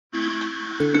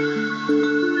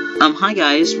Hi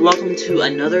guys, welcome to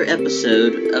another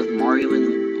episode of Mario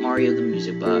the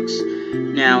Music Box.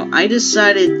 Now, I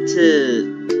decided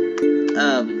to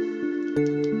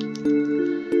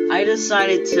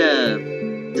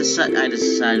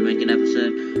make an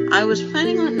episode. I was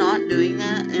planning on not doing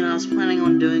that, and I was planning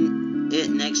on doing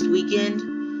it next weekend,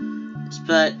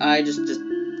 but I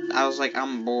was like,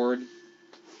 I'm bored,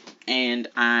 and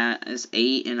it's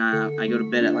 8, and I go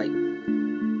to bed at like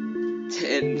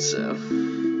 10, so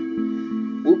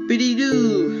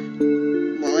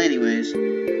whoopity-doo. Well, anyways,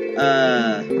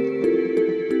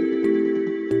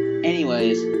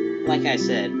 like I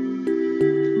said, I'm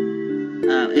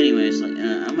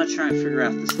gonna try and figure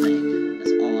out this thing.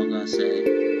 That's all I'm gonna say.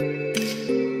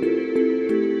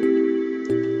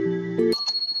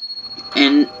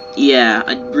 And yeah,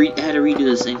 I had to redo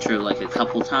this intro like a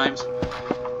couple times.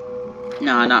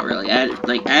 No, not really. I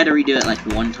had to redo it like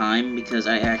one time because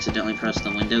I accidentally pressed the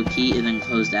window key and then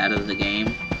closed out of the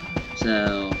game.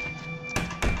 So,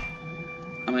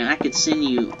 I mean, I could send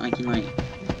you. I can like,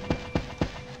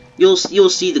 you'll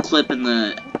see the clip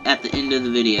at the end of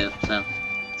the video. So,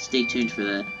 stay tuned for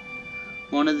that.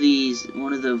 One of the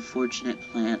fortunate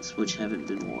plants which haven't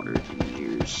been watered in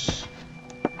years.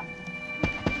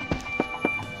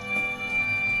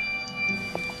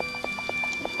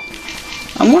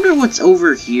 I wonder what's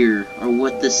over here, or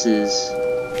what this is.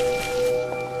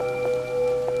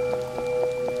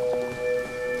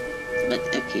 But,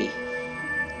 okay.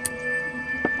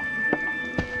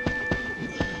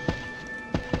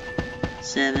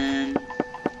 Seven.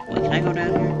 Wait, can I go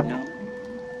down here? No.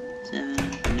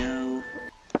 7, no.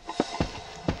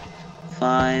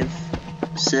 5.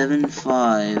 7,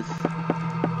 5.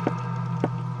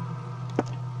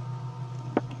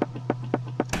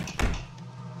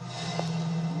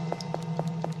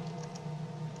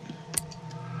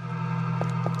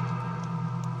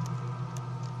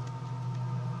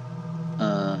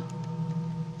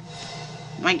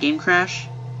 My game crash?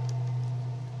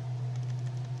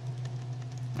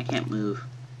 I can't move.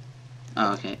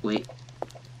 Oh, okay, wait.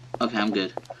 Okay, I'm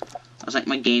good. I was like,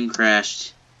 my game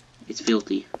crashed. It's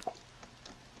filthy.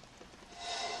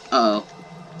 Uh-oh.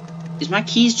 Is my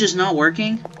keys just not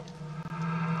working?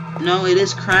 No, it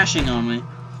is crashing on me.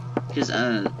 Because,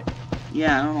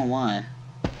 yeah, I don't know why.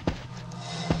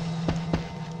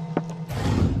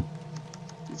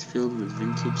 It's filled with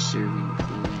vintage serving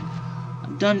clothing.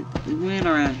 We went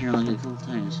around here like a couple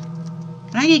times.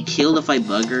 Can I get killed if I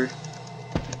bug her?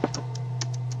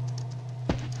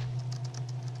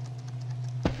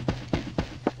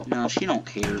 No, she don't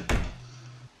care.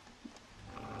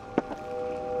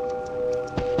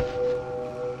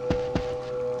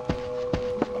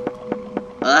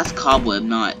 Oh, that's cobweb,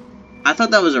 not. I thought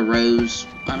that was a rose.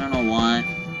 I don't know why.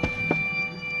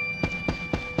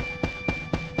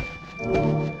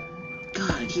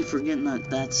 God, I keep forgetting that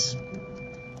that's.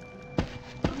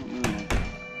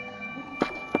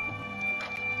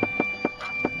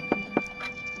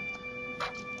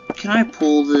 Can I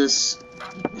pull this?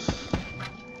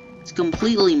 It's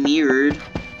completely mirrored.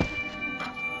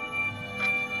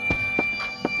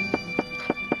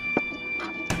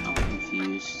 I'm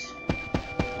confused.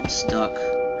 I'm stuck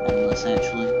on this,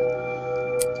 actually.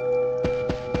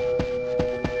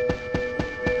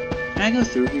 Can I go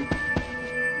through here?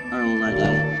 Or will I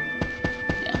die?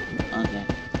 Yeah, okay.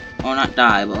 Or not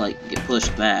die, but like get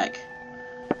pushed back.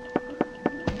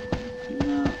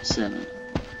 No, 7.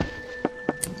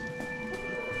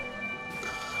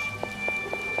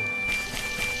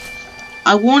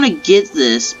 I want to get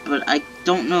this, but I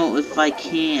don't know if I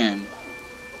can.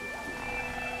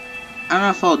 I don't know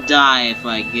if I'll die if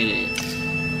I get it.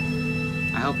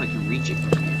 I hope I can reach it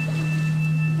from here.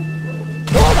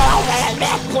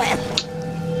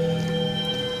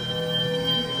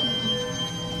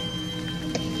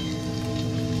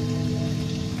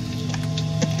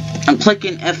 I'm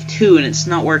clicking F2 and it's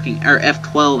not working. Or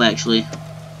F12 actually.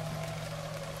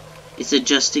 It's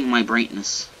adjusting my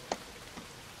brightness.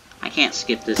 I can't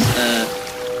skip this,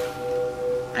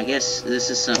 I guess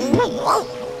this is something. I'm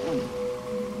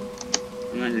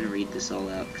not gonna read this all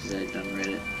out, because I done read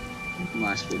it in the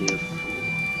last video.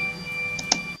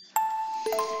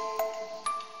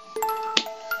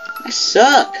 I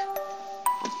suck!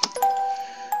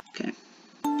 Okay.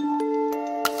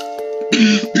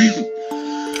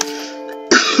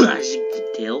 As you can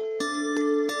tell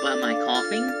by my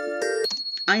coughing,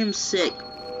 I am sick.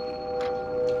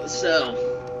 So,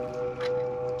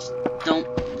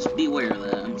 just beware of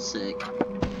that, I'm sick.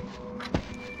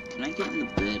 Can I get in the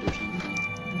bed or something?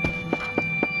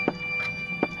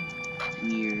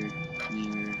 Mirror,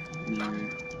 mirror, mirror.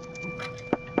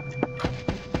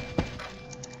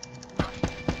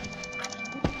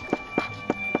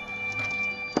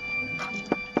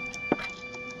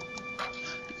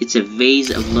 It's a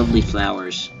vase of lovely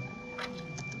flowers.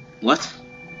 What?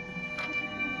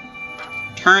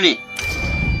 Turn it!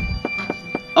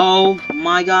 Oh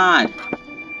my god!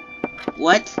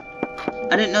 What?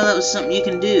 I didn't know that was something you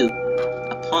can do.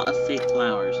 A pot of fake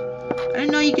flowers. I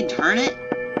didn't know you could turn it.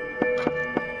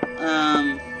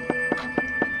 I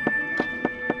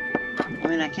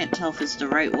mean, I can't tell if it's the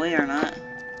right way or not.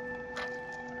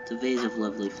 It's a vase of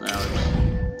lovely flowers.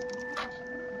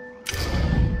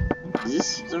 Is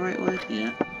this the right way?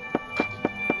 Yeah.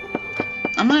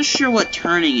 I'm not sure what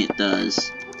turning it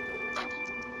does.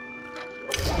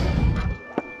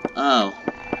 Oh.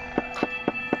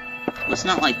 Well, it's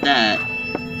not like that.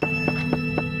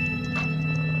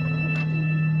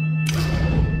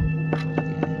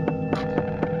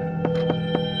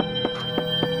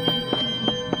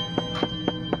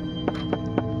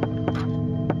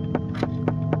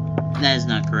 That is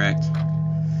not correct.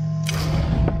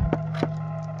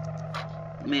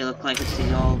 It may look like it to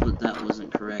y'all, but that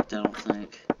wasn't correct, I don't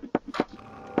think.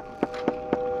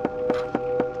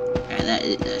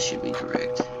 Okay, that should be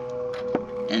correct.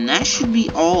 And that should be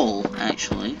all,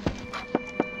 actually.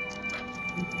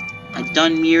 I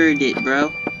done mirrored it, bro.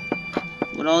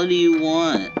 What all do you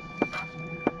want?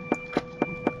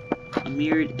 I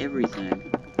mirrored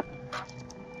everything.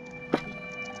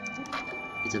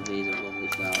 It's a vase of lovely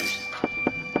flowers.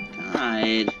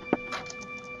 God.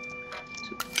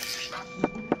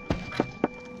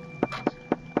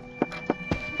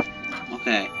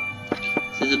 Okay.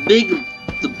 So the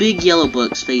big yellow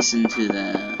book's facing to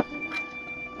the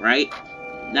right.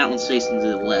 That one's facing to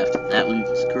the left. That one's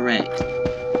correct.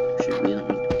 Should be. Let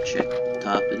me check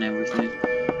top and everything.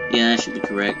 Yeah, that should be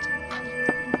correct.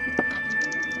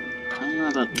 I don't know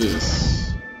about this.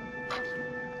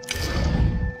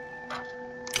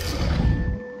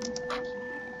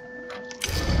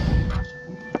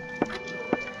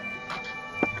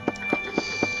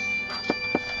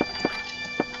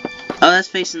 Oh, that's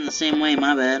facing the same way,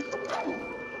 my bad.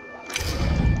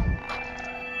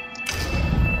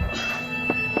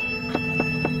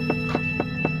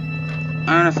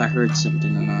 I don't know if I heard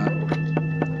something or not.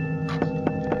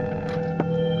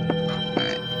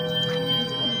 Alright.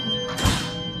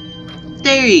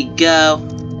 There you go!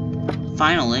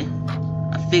 Finally.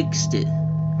 I fixed it.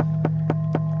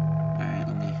 Alright,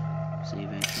 let me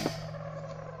save it.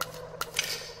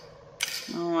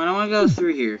 No, I don't want to go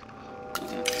through here.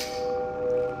 Okay.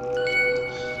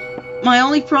 My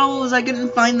only problem is I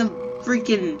couldn't find the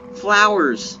freaking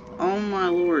flowers. Oh my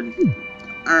lord.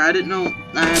 Alright, I didn't know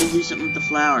I had to do something with the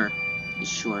flower. It's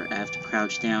short. I have to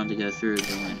crouch down to go through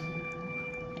again.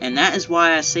 And that is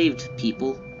why I saved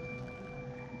people.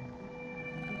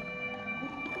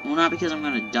 Well, not because I'm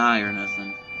gonna die or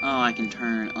nothing. Oh, I can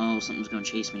turn. Oh, something's gonna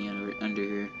chase me under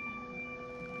here.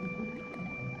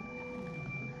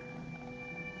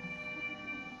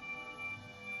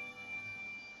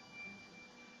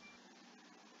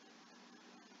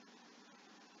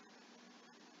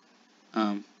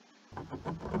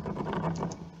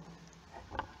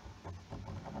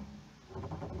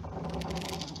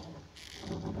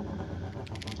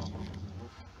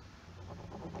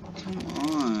 Come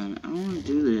on, I don't want to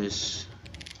do this.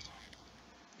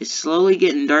 It's slowly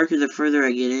getting darker the further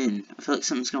I get in. I feel like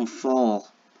something's gonna fall.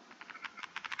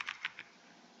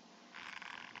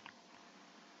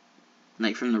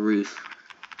 Like from the roof.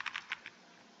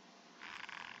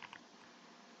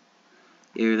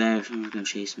 Either that or someone's gonna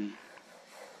chase me.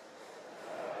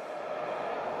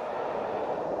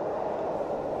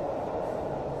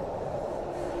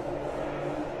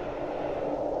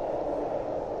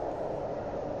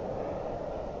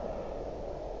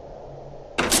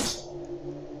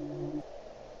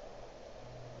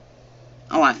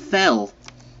 Oh, I fell.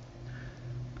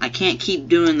 I can't keep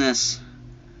doing this.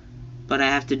 But I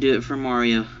have to do it for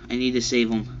Mario. I need to save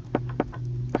him.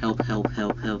 Help, help,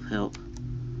 help, help, help.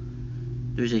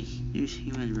 There's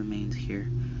human remains here.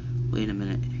 Wait a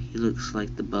minute. He looks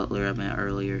like the butler I met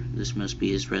earlier. This must be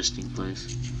his resting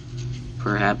place.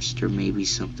 Perhaps there may be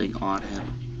something on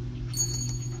him.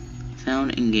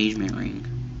 Found engagement ring.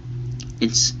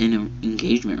 It's an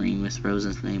engagement ring with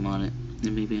Rose's name on it.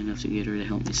 It may be enough to get her to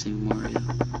help me save Mario.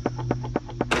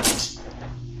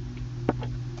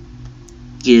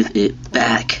 Give it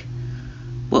back.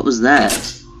 What was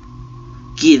that?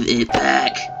 Give it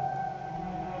back.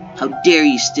 How dare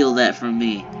you steal that from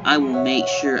me? I will make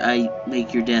sure I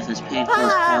make your death as painful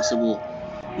as possible.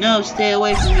 No, stay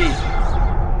away from me.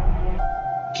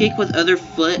 Kick with other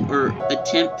foot or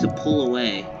attempt to pull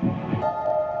away.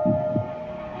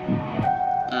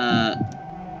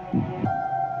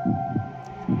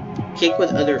 Kick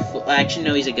with other foot. Actually,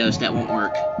 no, he's a ghost. That won't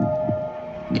work.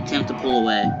 Attempt to pull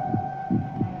away.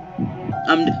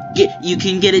 You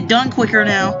can get it done quicker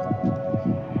now.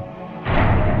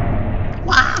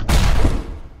 Wow!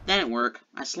 That didn't work.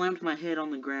 I slammed my head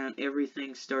on the ground.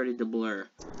 Everything started to blur.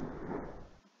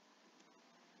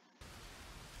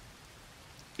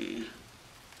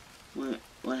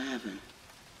 What happened?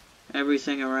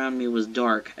 Everything around me was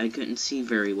dark. I couldn't see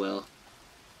very well.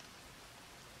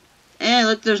 Hey,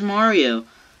 look, there's Mario.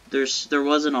 There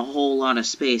wasn't a whole lot of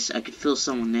space. I could feel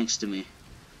someone next to me.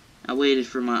 I waited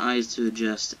for my eyes to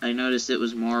adjust. I noticed it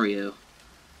was Mario.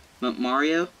 But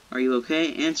Mario, are you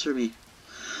okay? Answer me.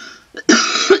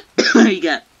 He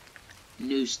got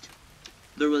noosed.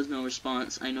 There was no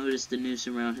response. I noticed the noose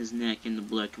around his neck and the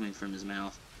blood coming from his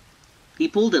mouth. He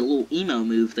pulled a little emo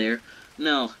move there.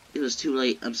 No, it was too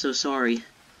late. I'm so sorry.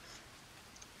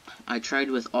 I tried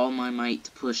with all my might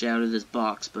to push out of this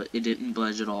box, but it didn't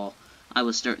budge at all. I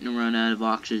was starting to run out of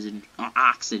oxygen.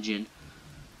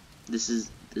 This is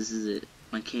it.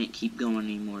 I can't keep going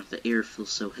anymore. The air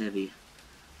feels so heavy.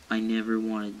 I never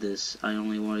wanted this. I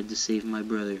only wanted to save my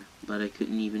brother, but I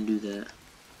couldn't even do that.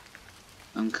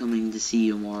 I'm coming to see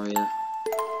you, Mario.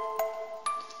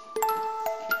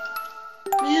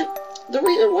 Man, the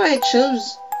reason why I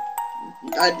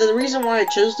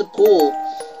chose the pool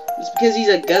is because he's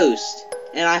a ghost,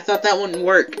 and I thought that wouldn't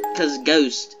work because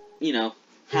ghosts, you know,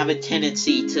 have a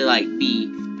tendency to like be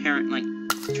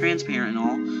transparent and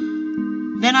all.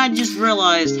 Then I just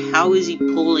realized, how is he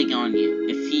pulling on you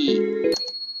if he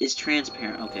is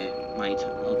transparent? Okay,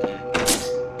 okay.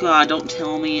 God, don't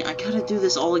tell me. I gotta do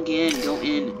this all again. Go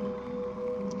in.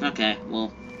 Okay,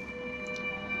 well.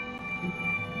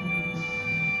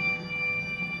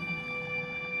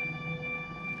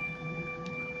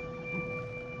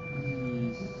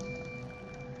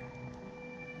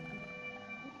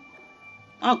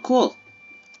 Oh, cool.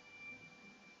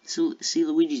 So, see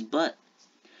Luigi's butt.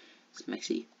 It's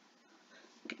messy.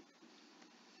 Okay.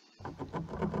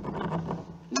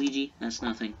 Luigi, that's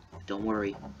nothing. Don't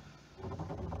worry.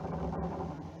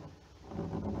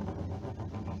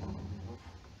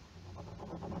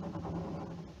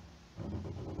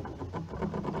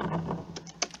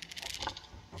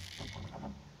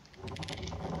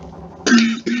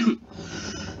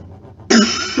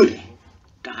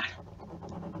 God.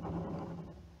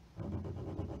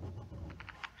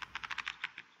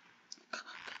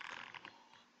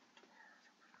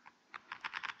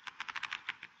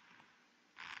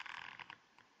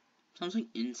 Sounds like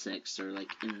insects are like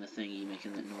in the thingy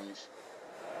making that noise.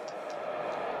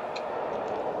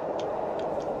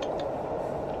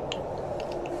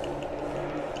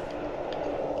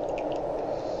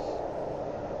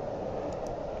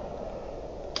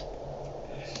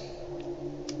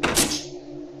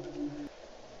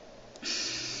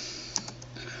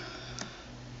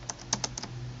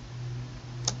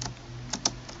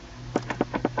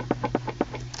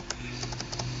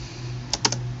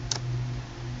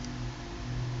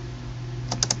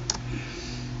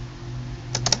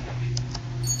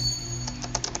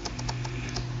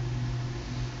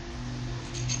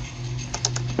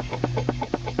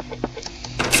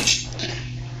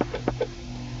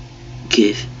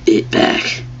 Give it back.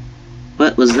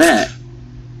 What was that?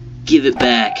 Give it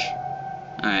back.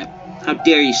 Alright. How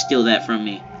dare you steal that from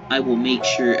me? I will make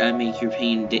sure I make your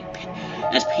pain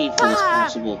as painful as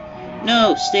possible.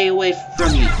 No, stay away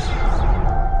from me.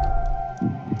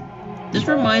 This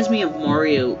reminds me of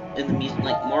Mario in the music,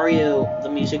 like Mario the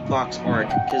Music Box arc,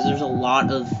 because there's a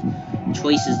lot of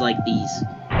choices like these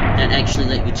that actually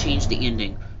let you change the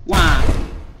ending. Wow.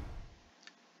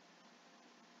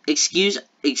 Excuse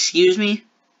me?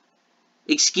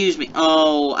 Excuse me.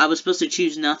 Oh, I was supposed to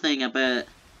choose nothing, I bet.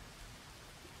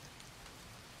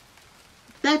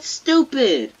 That's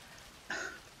stupid!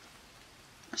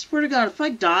 I swear to God, if I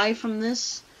die from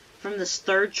this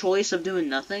third choice of doing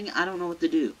nothing, I don't know what to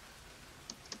do.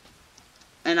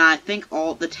 And I think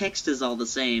all the text is all the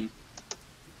same.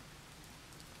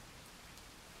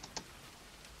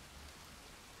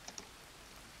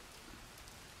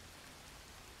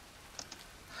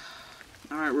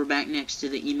 Alright, we're back next to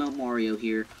the emo Mario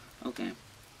here. Okay.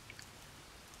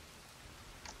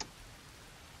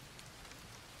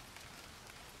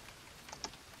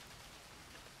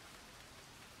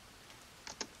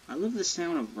 I love the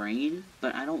sound of rain,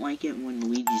 but I don't like it when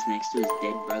Luigi's next to his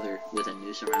dead brother with a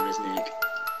noose around his neck.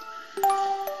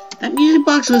 That music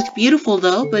box looks beautiful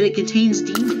though, but it contains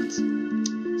demons.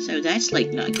 So that's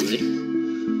like not good.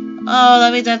 Oh,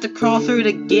 that means I have to crawl through it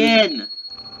again!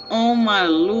 Oh my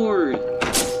lord!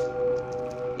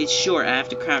 It's short, I have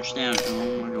to crouch down.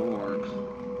 Oh my lord.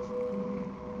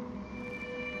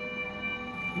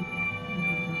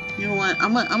 You know what?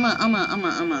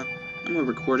 gonna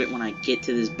record it when I get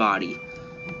to this body.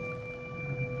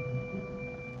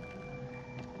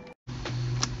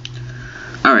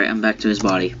 Alright, I'm back to his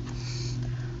body.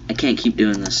 I can't keep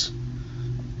doing this,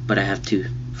 but I have to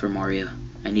for Mario.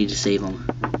 I need to save him.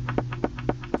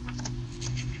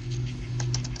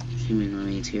 Human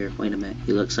remains here. Wait a minute.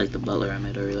 He looks like the butler I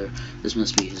met earlier. This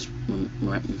must be his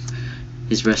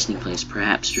resting place.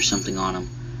 Perhaps there's something on him.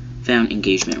 Found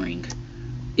engagement ring.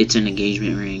 It's an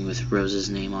engagement ring with Rose's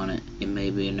name on it. It may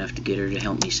be enough to get her to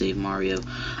help me save Mario.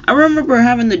 I remember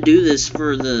having to do this at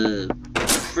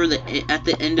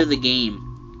the end of the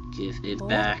game. Give it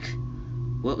back.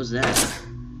 What was that?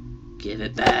 Give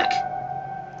it back.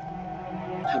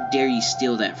 How dare you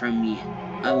steal that from me?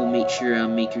 I will make sure I'll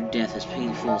make your death as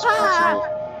painful as possible.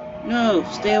 No,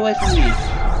 stay away from me.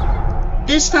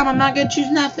 This time I'm not gonna choose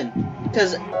nothing.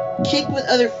 Because kick with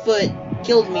other foot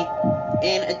killed me.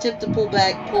 And attempt to pull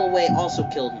away also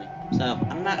killed me. So,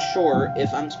 I'm not sure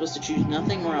if I'm supposed to choose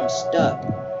nothing or I'm stuck.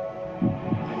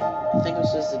 I think I'm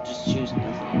supposed to just choose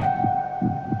nothing.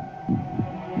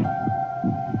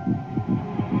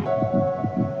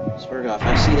 Swear to God, if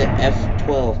I see the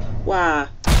F12. Wow.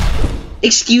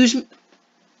 Excuse me.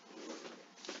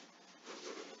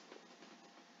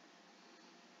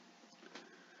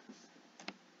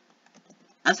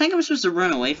 I think I'm supposed to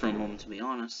run away from him, to be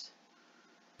honest.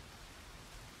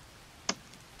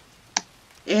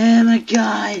 Oh my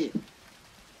God.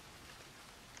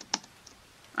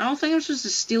 I don't think I'm supposed to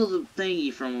steal the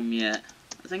thingy from him yet.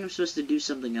 I think I'm supposed to do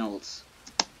something else.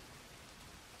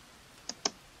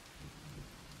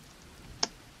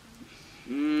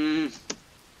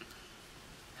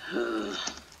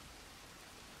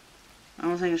 I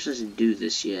don't think I'm supposed to do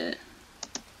this yet.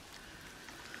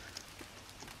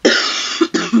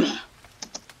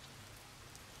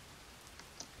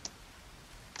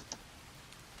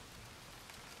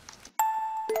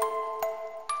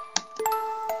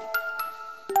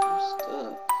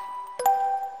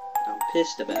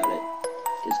 Pissed about it,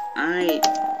 because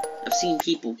I've seen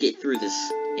people get through this,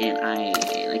 and I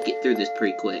get through this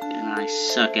pretty quick, and I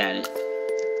suck at it.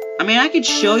 I mean, I could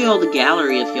show y'all the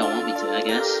gallery if y'all want me to, I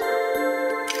guess.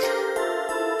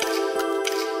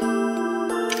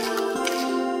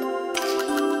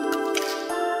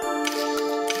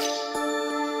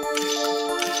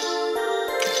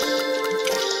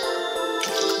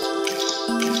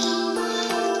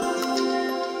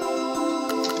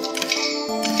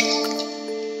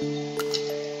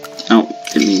 Oh,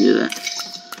 didn't mean to do that.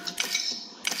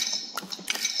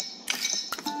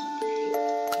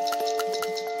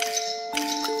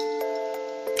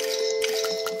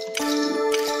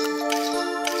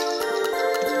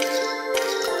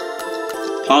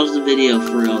 Pause the video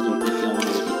for y'all if y'all want to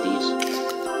look at these.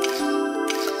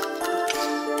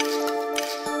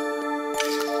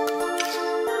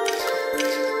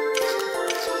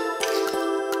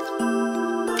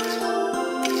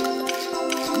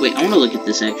 Wait, I want to look at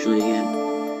this actually again.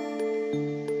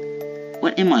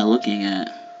 What am I looking at?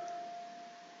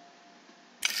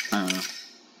 I don't know.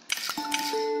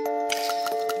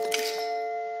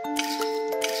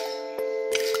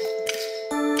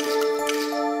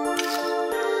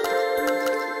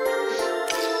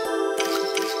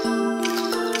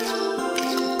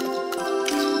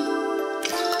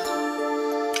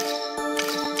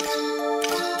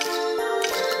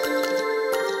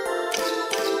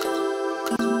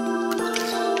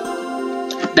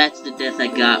 That's the death I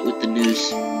got with the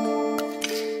noose.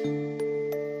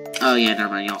 Oh yeah, never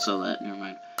mind, y'all saw that, never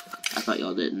mind. I thought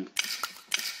y'all didn't.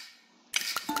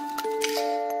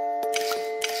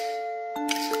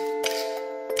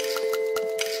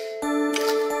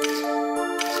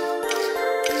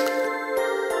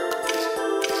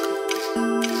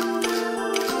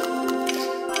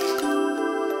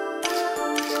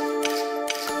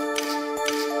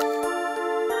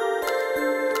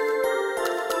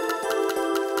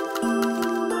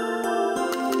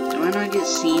 Do I not get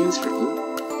scenes for... Ooh.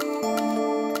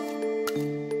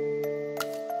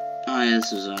 Oh yeah,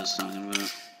 this is what I was talking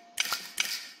about.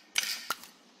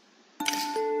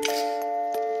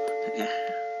 Okay.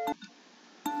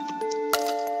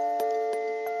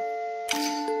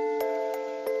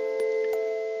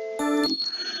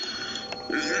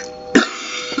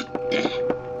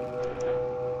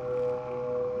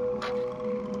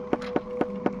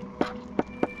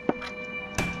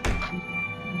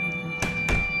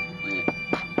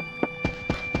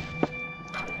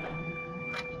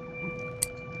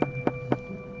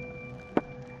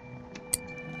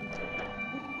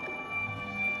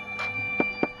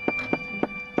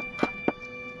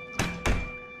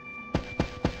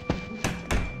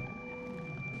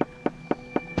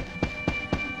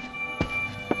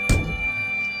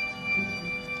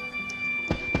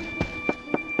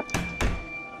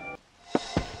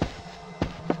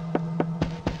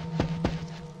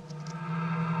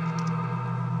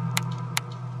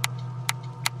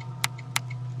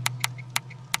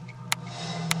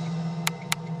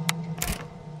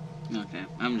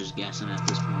 guessing at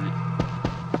this point.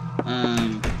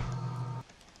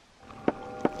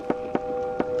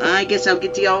 I guess I'll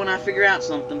get to y'all when I figure out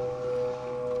something.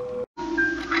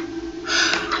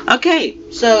 Okay,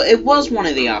 so it was one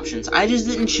of the options. I just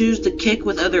didn't choose the kick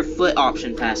with other foot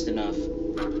option fast enough.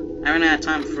 I ran out of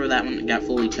time before that one got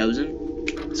fully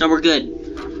chosen. So we're good.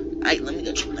 Alright, let me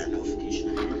go check that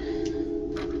notification I had.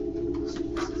 Let's see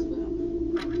what this is about.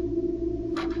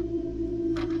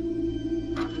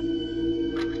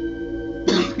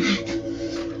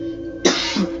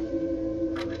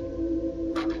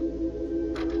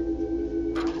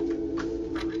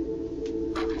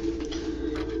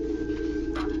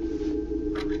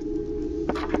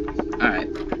 Alright.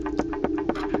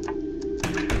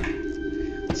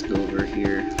 Let's go over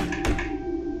here.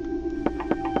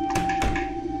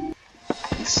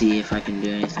 Let's see if I can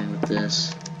do anything with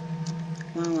this.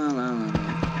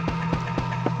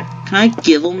 Can I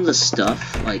give them the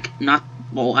stuff? Like, not...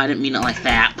 Well, I didn't mean it like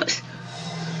that, but...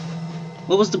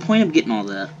 What was the point of getting all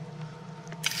that?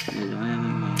 Do I have any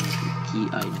more key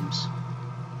items?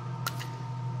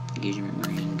 Engagement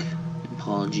ring.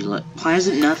 Apology. Why is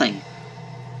it nothing?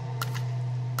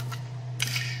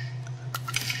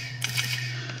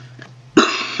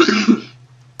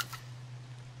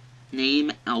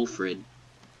 Name Alfred.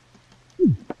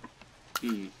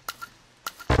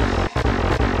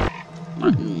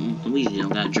 Luigi don't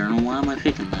got a journal. Why am I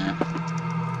picking that?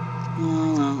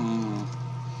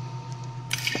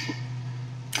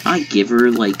 I give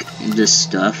her like this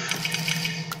stuff.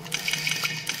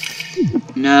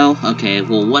 No. Okay.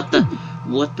 Well, what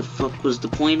the fuck was the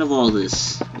point of all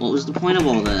this? What was the point of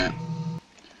all that?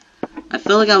 I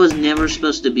feel like I was never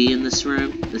supposed to be in this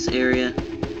room, this area.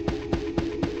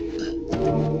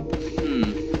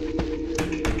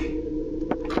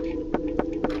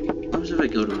 What if I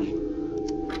go to him?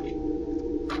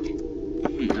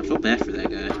 I feel bad for that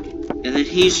guy. And then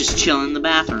he's just chilling in the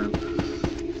bathroom.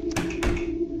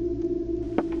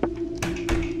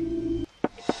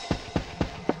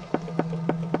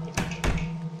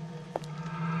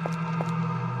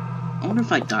 I wonder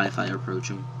if I die if I approach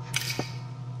him.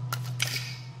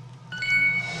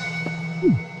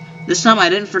 This time I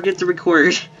didn't forget to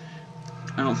record.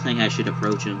 I don't think I should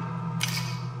approach him.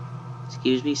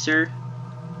 Excuse me, sir?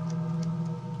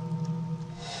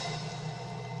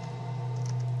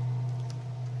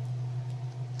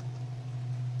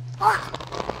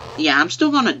 Yeah, I'm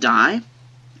still gonna die.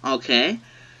 Okay.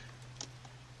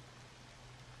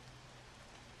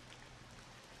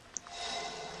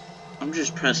 I'm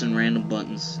just pressing random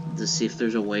buttons to see if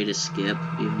there's a way to skip,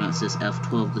 even though it says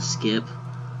F12 to skip.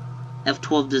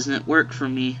 F12 doesn't work for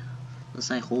me unless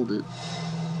I hold it.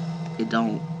 It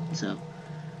don't, so.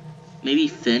 Maybe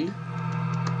Finn?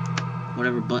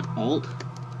 Whatever button, Alt?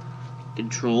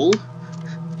 Control?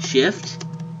 Shift?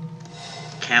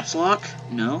 Caps lock?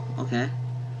 No? Okay.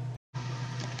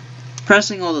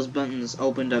 Pressing all those buttons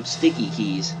opened up sticky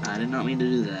keys. I did not mean to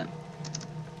do that.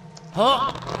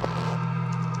 Huh?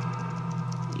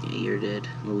 Yeah, you're dead,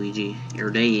 Luigi. You're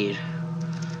dead.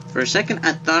 For a second,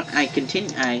 I thought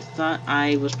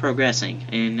I was progressing,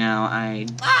 and now I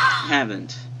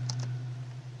haven't.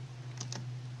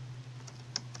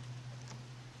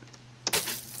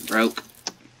 Broke.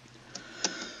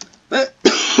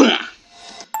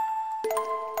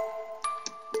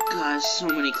 Gosh, so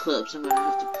many clips I'm gonna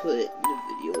have to put in the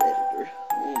video editor.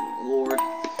 Oh my lord.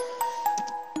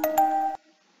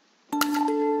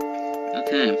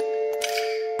 Okay.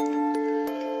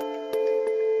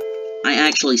 I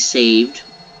actually saved.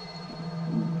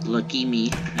 Lucky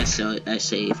me. I saved.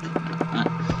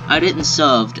 I didn't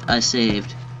subbed. I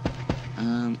saved.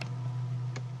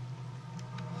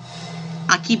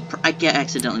 I get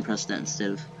accidentally pressed that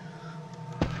instead of.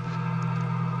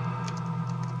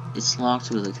 It's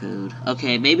locked with a code.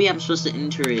 Okay, maybe I'm supposed to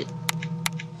enter it.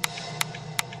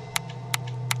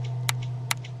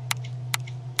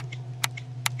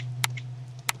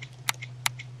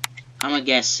 I'm gonna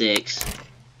guess 6.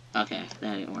 Okay,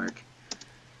 that didn't work.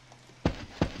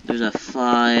 There's a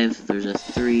 5, there's a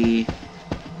 3,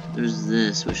 there's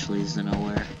this, which leads to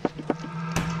nowhere.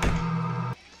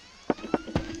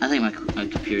 I think my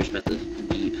computer's about to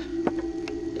beep.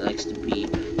 It likes to beep.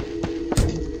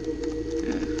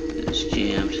 It's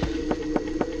jammed.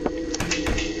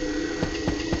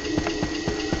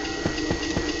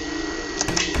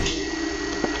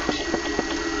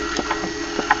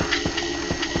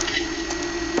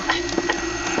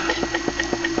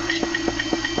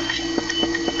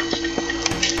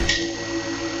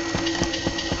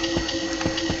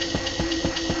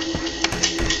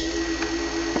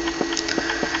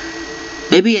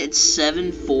 Maybe it's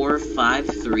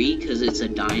 7453 because it's a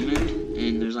diamond, and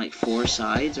and there's like 4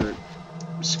 sides, or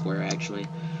square actually.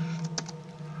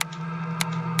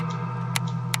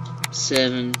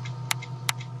 7,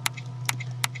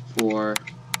 4,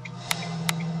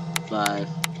 5,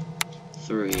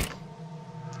 3.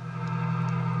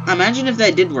 Imagine if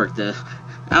that did work though.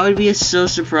 I would be so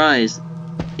surprised.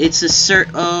 It's a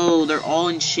oh, they're all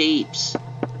in shapes.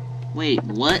 Wait,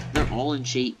 what? They're all in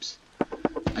shapes.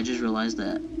 I just realized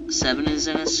that. 7 is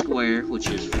in a square, which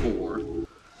is 4.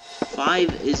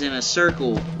 5 is in a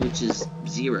circle, which is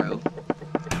 0.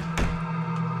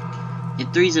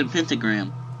 And 3 is in a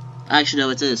pentagram. Actually, no,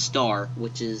 it's in a star,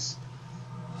 which is...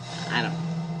 I don't know.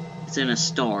 It's in a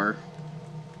star.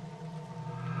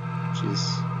 Which is...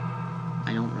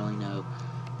 I don't really know.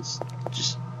 It's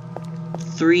just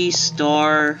 3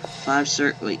 star, 5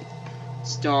 circle... Wait.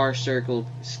 Star, circle,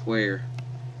 square.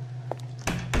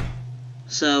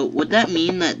 So, would that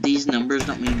mean that these numbers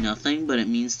don't mean nothing, but it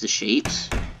means the shapes?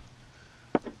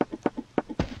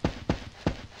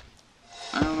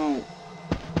 I don't know.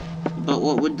 But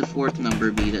what would the 4th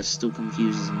number be? That still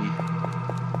confuses me.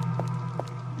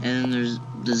 And then there's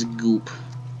this goop.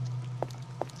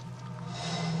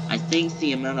 I think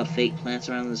the amount of fake plants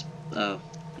around this... Oh,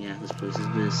 yeah, this place is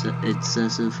a bit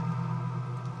excessive.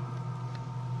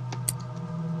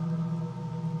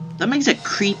 That makes a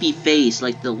creepy face,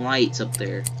 like the lights up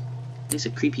there. It makes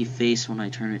a creepy face when I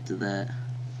turn it to that.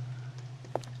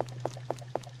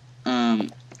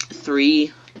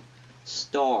 3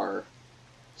 star,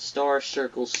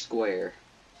 circle, square,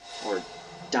 or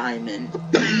diamond,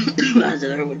 as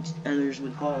others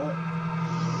would call it.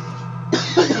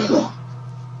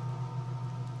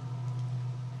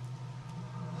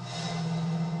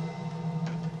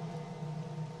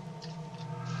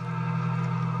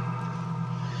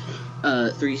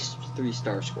 3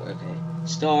 star square, okay.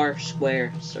 Star,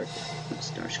 square, circle.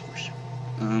 Star, square, circle.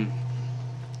 Am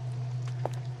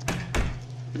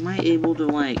I able to,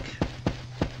 like...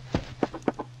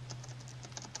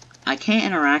 I can't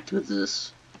interact with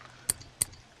this.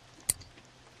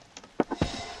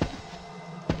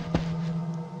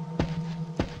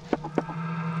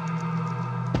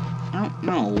 I don't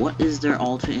know. What is there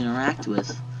all to interact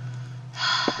with?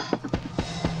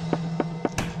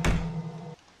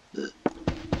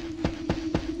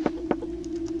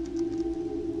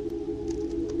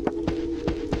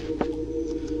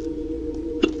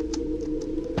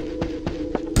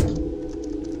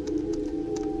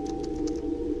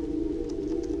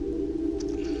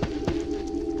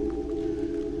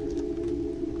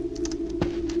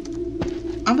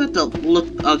 I'm about to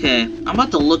look, okay, I'm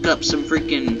about to look up some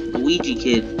freaking Luigi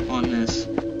Kid on this,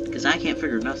 because I can't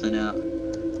figure nothing out.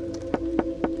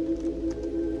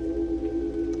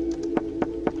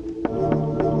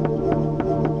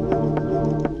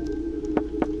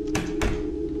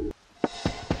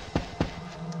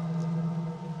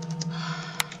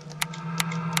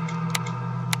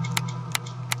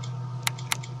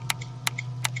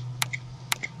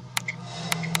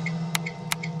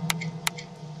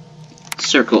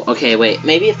 Circle. Okay, wait.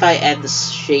 Maybe if I add the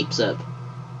shapes up.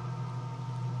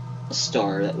 A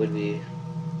star, that would be...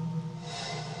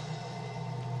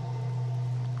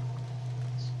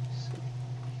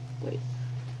 Wait.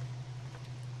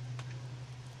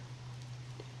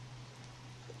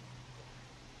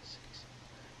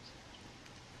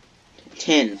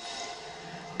 $10.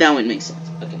 That would make sense.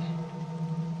 Okay.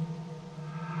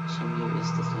 Show me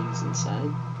is the things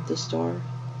inside the star.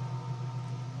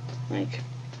 Like...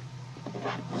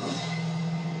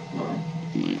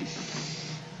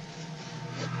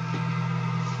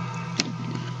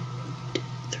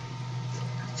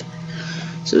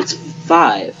 So it's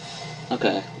 5.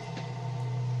 Okay.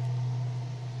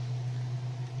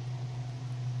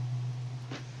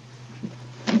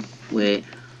 Wait.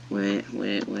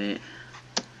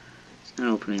 It's not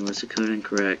opening. Was the code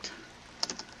incorrect?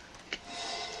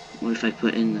 What if I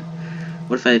put in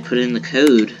the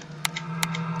code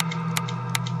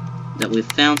that we've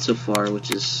found so far, which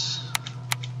is...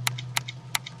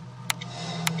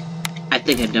 I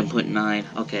think I'm done putting 9.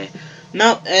 Okay.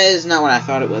 No, it is not what I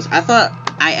thought it was. I thought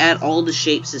I add all the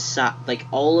shapes as like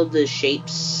all of the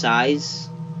shapes size,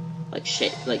 like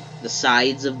the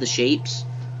sides of the shapes.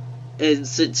 And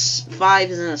since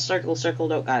 5 is in a circle, circle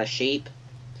don't got a shape,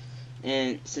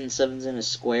 and since 7's in a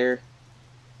square,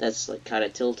 that's like kind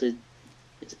of tilted.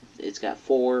 It's got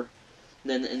 4.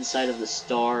 Then the inside of the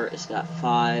star, it's got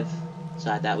 5.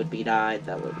 So that would be 9.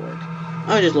 That would work.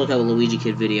 I'll just look up a Luigi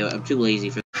Kid video. I'm too lazy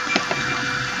for.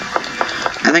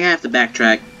 I think I have to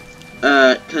backtrack,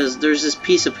 because there's this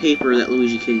piece of paper that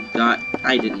Luigi Kid got,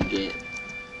 I didn't get.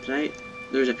 Right?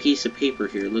 There's a piece of paper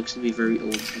here, it looks to be very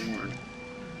old and worn.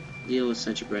 He was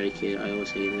such a bratty kid. I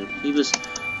always hated him. He was...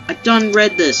 I done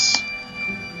read this!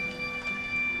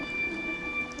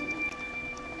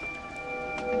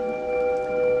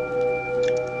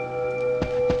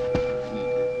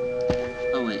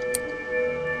 Oh, wait.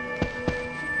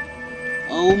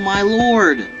 Oh, my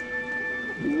lord!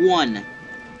 1.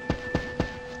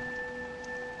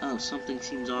 Oh, something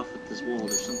seems off with this wall.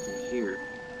 There's something here.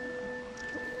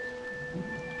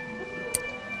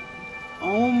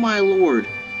 Oh, my lord.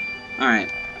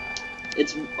 Alright.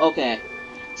 It's... okay.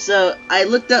 So, I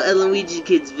looked up at Luigi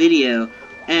Kid's video,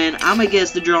 and I'm gonna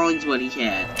guess the drawing's what he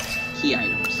had. Key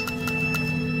items.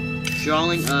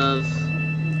 Drawing of...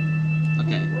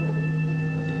 Okay.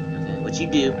 What you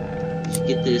do is you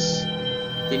get this,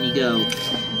 then you go,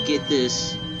 get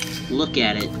this, look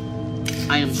at it.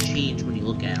 Items change when you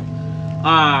look at them.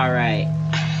 Alright.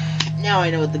 Now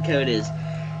I know what the code is.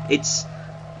 It's...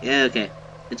 yeah, okay.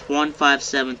 It's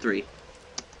 1573.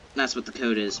 That's what the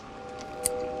code is.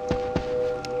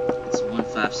 It's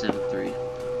 1573.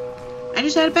 I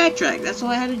just had to backtrack. That's all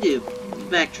I had to do.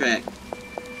 Backtrack.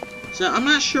 So, I'm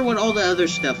not sure what all the other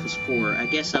stuff was for. I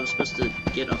guess I was supposed to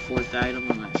get a 4th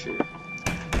item. I'm not sure.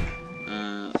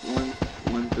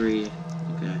 1, 3.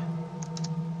 Okay.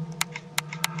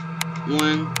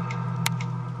 1,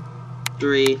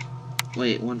 3.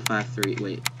 Wait, 1, 5, 3.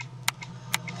 Wait.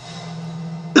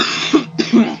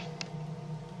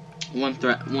 1,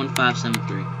 5, 7,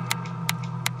 3.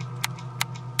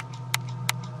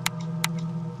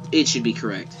 It should be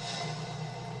correct.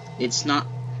 It's not.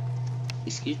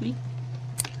 Excuse me?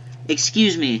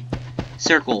 Excuse me.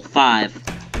 Circle, 5.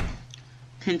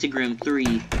 Pentagram,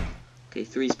 3. Okay,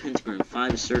 3 is pentagram,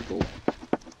 5 is circle.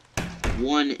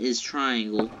 1 is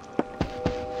triangle.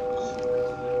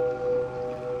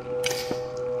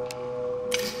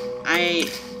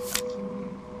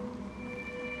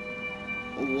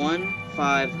 1,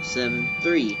 5, 7,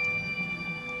 3.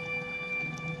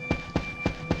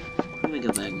 Let me go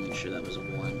back and make sure that was a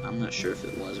 1. I'm not sure if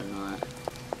it was or not.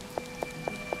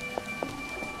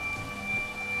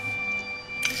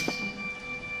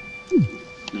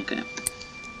 Okay.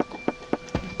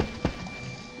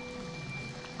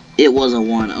 It was a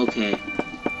 1, okay.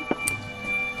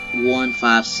 1,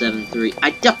 5, 7, 3.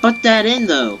 I put that in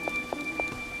though!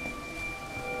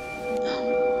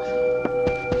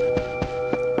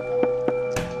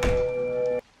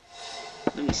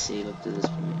 Let me save up to this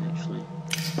point actually.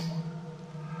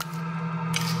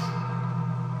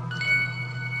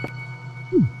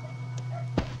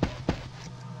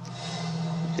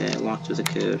 Okay, locked with a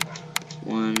code.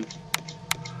 1,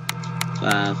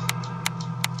 5,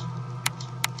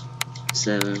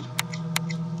 7,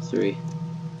 3.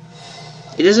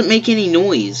 It doesn't make any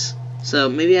noise, so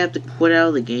maybe I have to quit out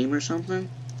of the game or something.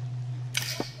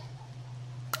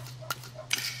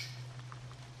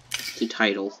 To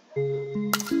title.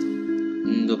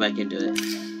 And go back into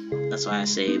it. That's why I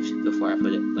saved before I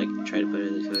put it, like, try to put it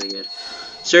in the code again.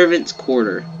 Servant's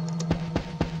quarter.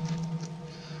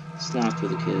 It's locked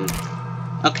with a code.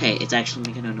 Okay, it's actually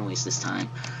making a noise this time.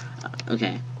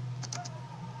 Okay.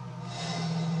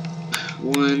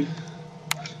 1,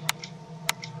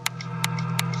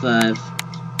 5,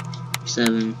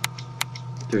 7,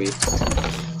 3.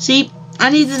 See, I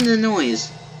needed the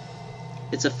noise.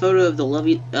 It's a photo of a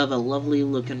lovely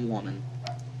looking woman.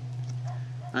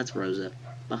 That's Rosa.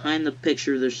 Behind the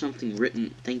picture, there's something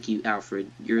written. Thank you,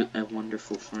 Alfred. You're a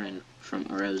wonderful friend. From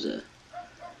Rosa.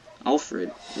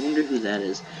 Alfred. I wonder who that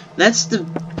is. That's the...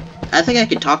 I think I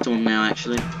could talk to him now,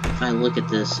 actually. If I look at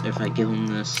this, or if I give him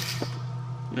this.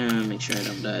 Make sure I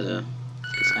don't die, though.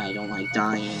 Because I don't like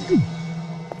dying.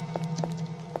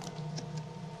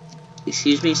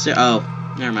 Excuse me, sir?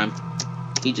 Oh, never mind.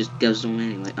 He just goes to him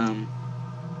anyway.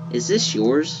 Is this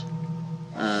yours?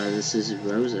 This is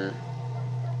Rosa.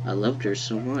 I loved her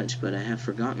so much, but I have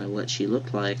forgotten what she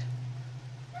looked like.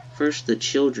 First the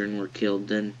children were killed,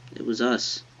 then it was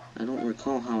us. I don't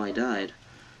recall how I died,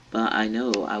 but I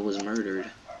know I was murdered.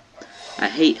 I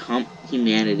hate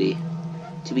humanity.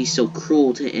 To be so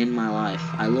cruel to end my life.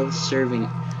 I loved serving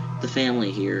the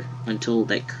family here until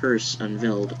that curse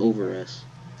unveiled over us.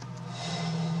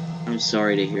 I'm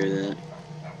sorry to hear that.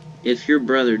 If your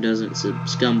brother doesn't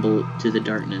succumb to the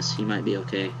darkness, he might be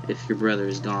okay. If your brother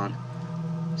is gone,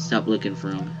 stop looking for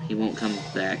him. He won't come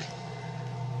back.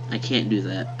 I can't do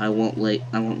that. I won't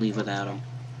leave without him.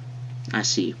 I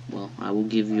see. Well, I will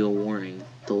give you a warning.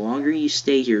 The longer you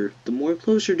stay here, the more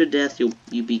closer to death you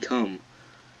become.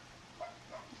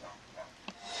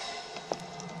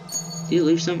 Did you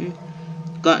leave something?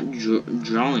 Got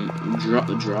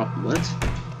what?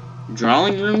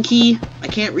 Drawing room key? I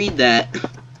can't read that.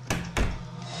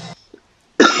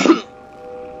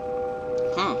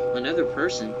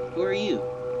 person. Who are you?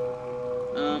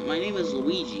 My name is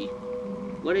Luigi.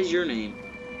 What is your name?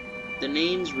 The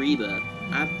name's Riba.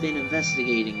 I've been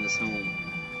investigating this home.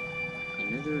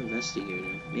 Another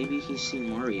investigator. Maybe he's seen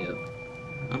Mario.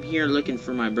 I'm here looking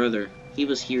for my brother. He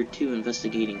was here too,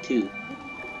 investigating too.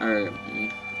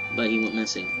 But he went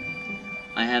missing.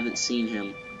 I haven't seen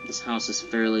him. This house is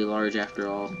fairly large after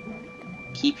all.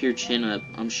 Keep your chin up.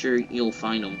 I'm sure you'll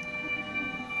find him.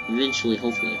 Eventually,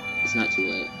 hopefully. It's not too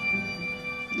late.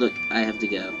 Look, I have to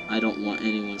go. I don't want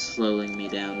anyone slowing me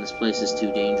down. This place is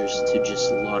too dangerous to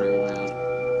just loiter around.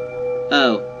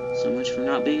 Oh, so much for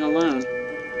not being alone.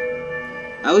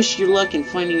 I wish you luck in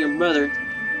finding your brother.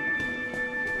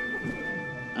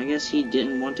 I guess he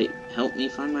didn't want to help me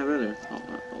find my brother. Oh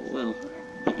well.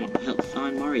 Help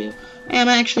find Mario. Hey, I'm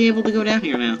actually able to go down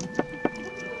here now.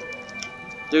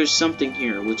 There's something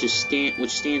here which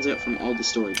stands out from all the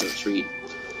storybooks. Read.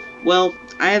 Well,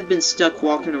 I have been stuck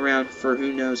walking around for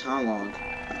who knows how long.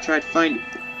 I've tried to find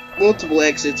multiple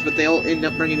exits, but they all end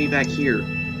up bringing me back here.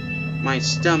 My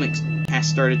stomach has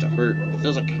started to hurt. It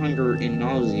feels like hunger and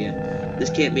nausea. This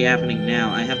can't be happening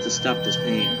now. I have to stop this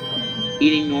pain.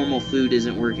 Eating normal food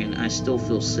isn't working. I still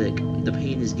feel sick. The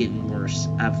pain is getting worse.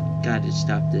 I've got to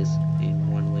stop this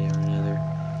in one way or another.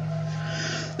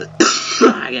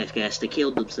 I guess they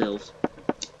killed themselves.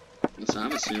 That's what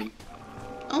I'm assuming.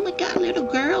 Oh my god,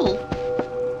 little girl!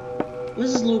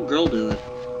 What's this little girl doing? I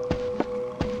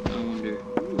wonder.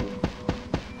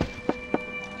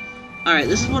 Alright,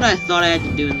 this is what I thought I had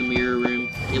to do in the mirror room.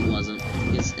 It wasn't.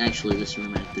 It's actually this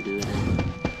room I have to do it in.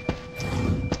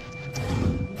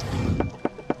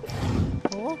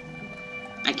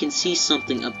 I can see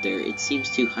something up there. It seems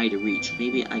too high to reach.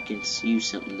 Maybe I can use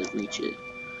something to reach it.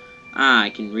 Ah, I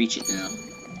can reach it now.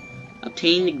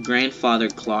 Obtain the grandfather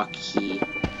clock key.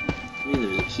 Maybe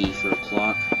there's a key for a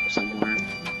clock somewhere.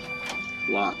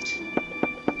 Locked.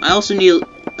 I also need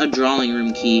a drawing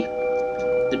room key.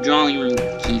 The drawing room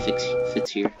key fits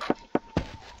here.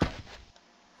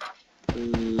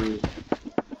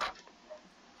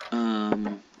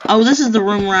 Oh, this is the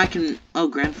room where I can... Oh,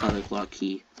 grandfather clock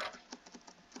key.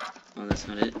 Oh, that's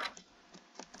not it.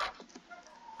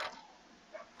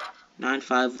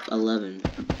 9511.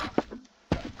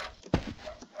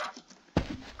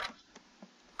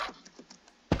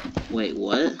 Wait,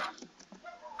 what?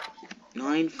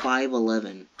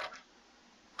 9511.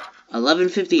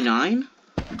 11:59?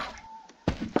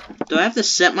 Do I have to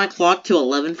set my clock to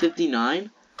 11:59?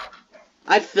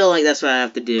 I feel like that's what I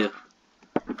have to do.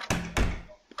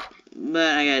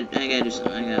 But I gotta do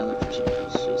something. I gotta look for something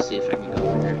else. Let's see if I can go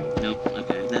over here. Nope.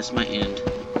 Okay, that's my end.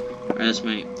 Or that's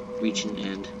my reaching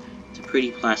end. It's a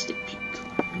pretty plastic peak.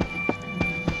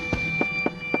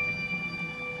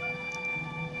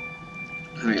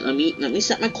 Alright, let me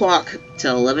set my clock to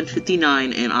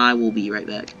 11:59 and I will be right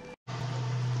back.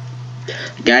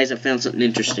 Guys, I found something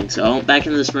interesting. So I went back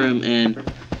into this room and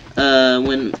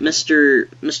when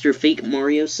Mr. Fake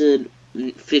Mario said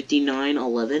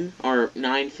 5911 or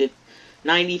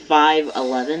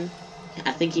 9511,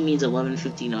 I think he means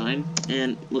 11:59.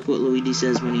 And look what Luigi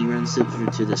says when he runs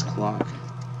over to this clock.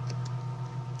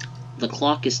 The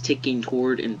clock is ticking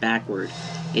toward and backward.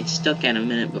 It's stuck at a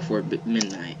minute before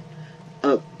midnight.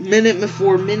 A minute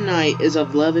before midnight is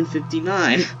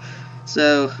 11:59.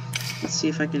 So, let's see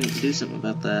if I can do something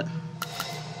about that.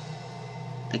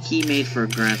 A key made for a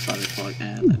grandfather clock.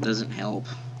 That doesn't help.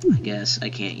 I guess I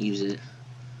can't use it.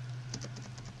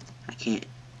 I can't.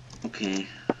 Okay.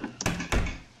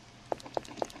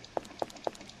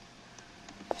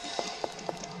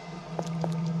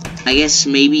 I guess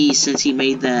maybe since he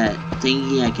made that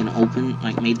thingy, I can open,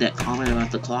 like made that comment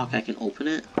about the clock, I can open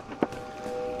it.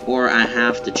 Or I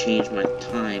have to change my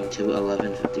time to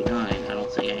 11:59. I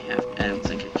don't think I have. I don't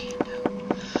think I can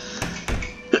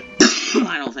do.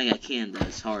 I don't think I can.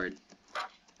 That's hard.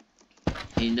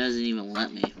 It doesn't even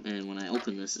let me. And when I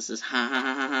open this, it says ha ha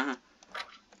ha ha ha.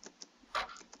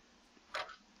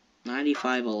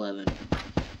 9511.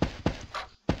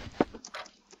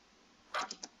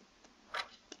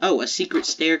 Oh, a secret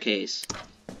staircase.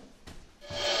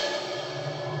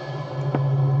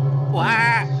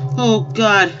 What? Oh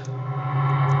god.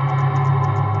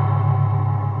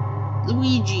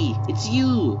 Luigi, it's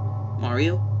you.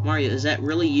 Mario? Mario, is that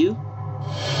really you?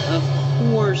 Of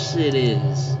course it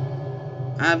is.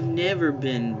 I've never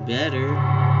been better,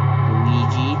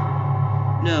 Luigi.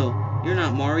 No, you're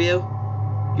not Mario.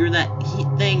 You're that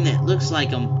thing that looks like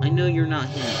him. I know you're not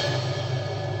him.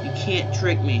 You can't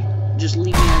trick me. Just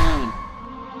leave me alone.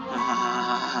 Ha ha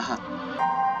ha ha ha.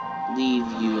 Leave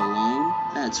you alone?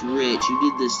 That's rich. You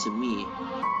did this to me.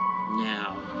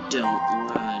 Now, don't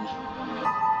run.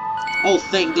 Oh,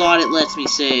 thank God it lets me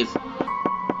save.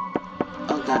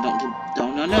 Oh God, don't, no,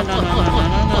 no, no, no, no, no, no,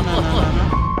 no, no, no, no, no.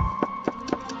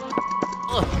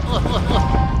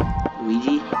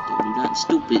 Luigi, don't do nothing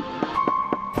stupid.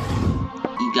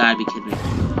 You gotta be kidding me.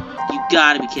 You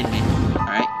gotta be kidding me.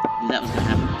 Alright, knew that was gonna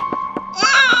happen.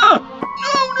 Ah!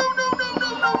 No, no, no, no, no,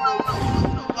 no, no, no,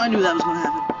 no, no. I knew that was gonna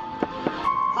happen.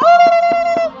 Oh!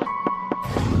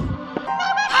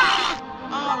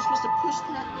 Oh, I was supposed to push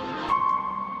that.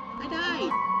 I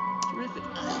died. Terrific.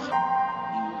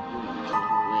 You won't get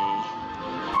away.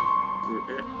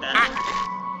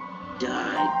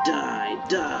 Die, die,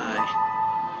 die.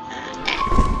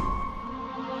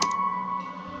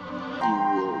 You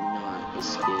will not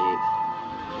escape.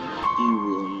 You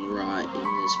will rot in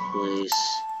this place.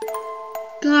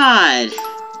 God!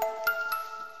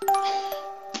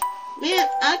 Man,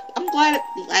 I'm glad it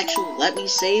actually let me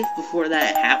save before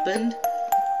that happened.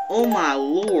 Oh my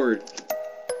lord.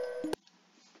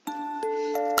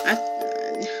 I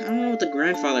don't know what the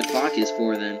grandfather clock is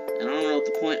for then. And I don't know what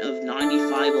the point of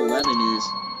 9511 is.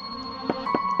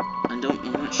 I'm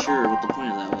not sure what the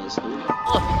point of that was.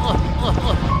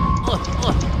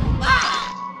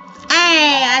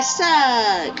 Hey, I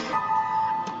suck!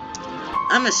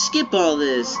 I'm gonna skip all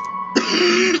this.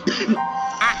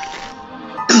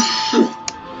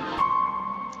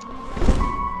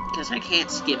 Because I can't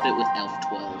skip it with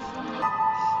F12.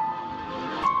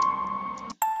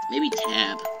 Maybe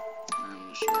tab. I'm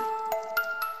not sure.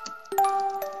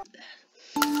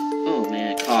 Oh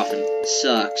man, coughing.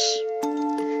 Sucks.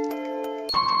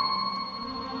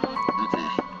 Okay.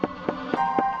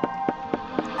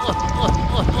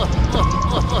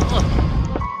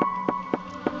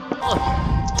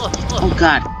 Oh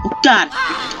god. Oh god!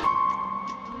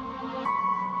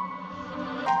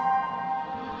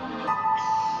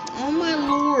 Oh my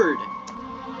lord!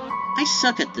 I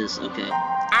suck at this, okay.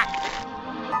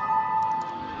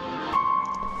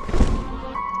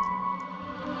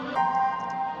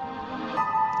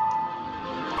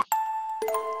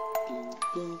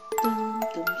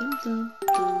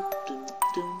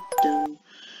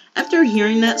 After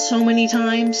hearing that so many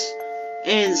times,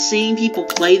 and seeing people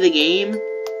play the game,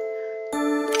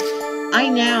 I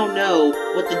now know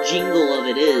what the jingle of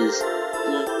it is.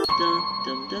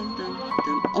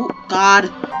 Oh, God!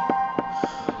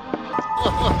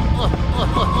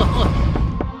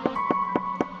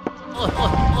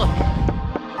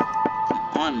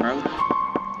 Come on, bro.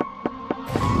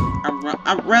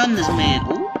 Around this man.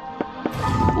 Ooh.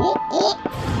 Oh, oh,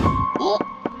 oh.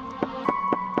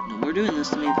 No more doing this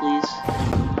to me, please. I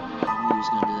knew he was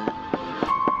gonna do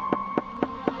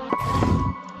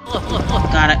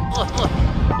that. Got it.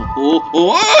 Oh,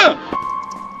 oh, oh.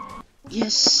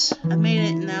 Yes, I made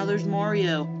it. Now there's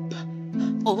Mario.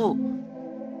 Oh.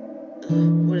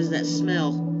 What is that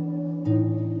smell?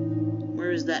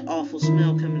 Where is that awful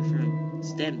smell coming from?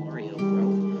 It's dead Mario,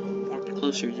 bro. Walked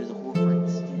closer to the horrifying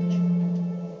stench.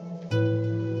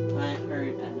 I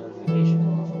heard that notification go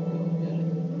off. I'm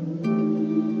really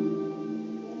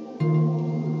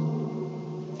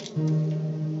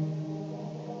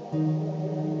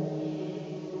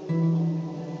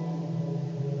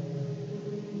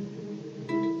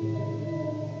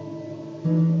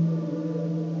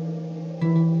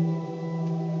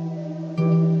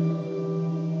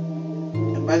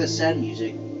And by the sad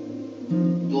music,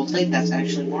 you'll think that's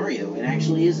actually Mario. It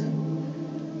actually isn't.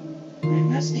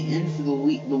 And that's the end for the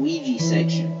Luigi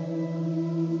section.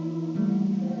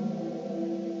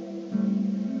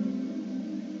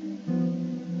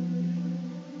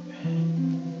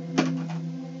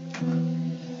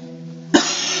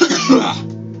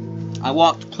 I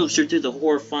walked closer to the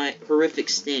horrific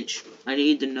stench. I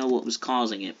needed to know what was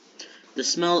causing it. The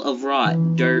smell of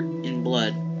rot, dirt, and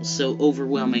blood was so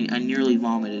overwhelming I nearly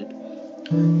vomited.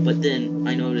 But then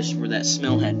I noticed where that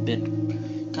smell had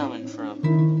been coming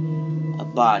from. A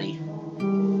body.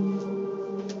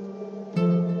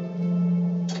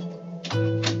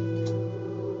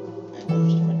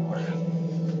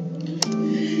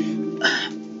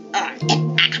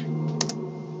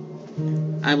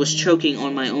 I was choking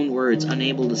on my own words,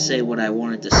 unable to say what I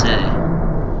wanted to say.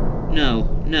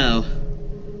 No, no.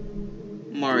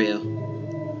 Mario.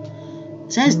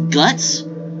 Is that his guts?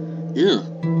 Ugh.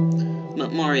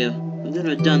 But Mario, who could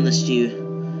have done this to you?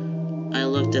 I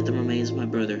looked at the remains of my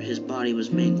brother. His body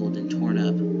was mangled and torn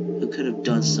up. Who could have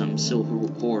done something so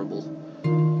horrible?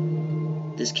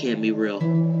 This can't be real.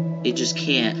 It just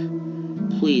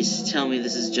can't. Please tell me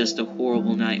this is just a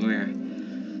horrible nightmare.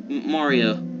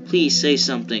 Mario, please say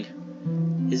something.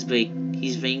 His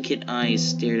vacant eyes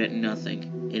stared at nothing.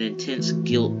 An intense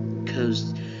guilt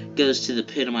goes to the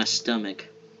pit of my stomach.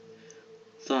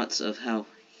 Thoughts of how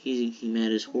he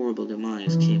met his horrible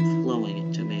demise came flowing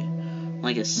into me,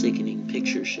 like a sickening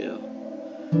picture show.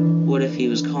 What if he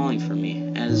was calling for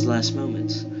me at his last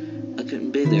moments? I couldn't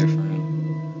be there for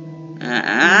him.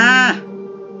 I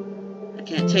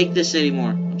can't take this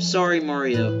anymore. I'm sorry,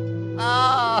 Mario.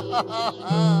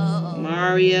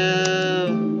 Mario!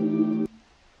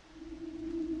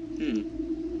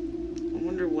 I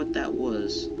wonder what that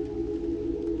was.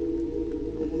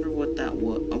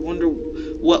 I wonder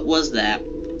what was that?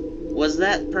 Was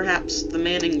that perhaps the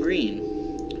man in green?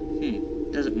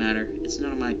 Doesn't matter. It's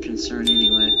none of my concern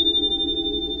anyway.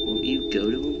 Won't you go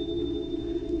to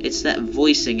him? It's that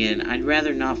voice again. I'd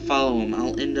rather not follow him.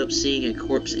 I'll end up seeing a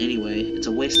corpse anyway. It's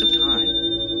a waste of time.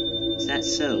 Is that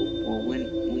so? Or when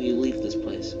will you leave this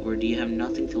place? Or do you have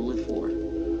nothing to live for?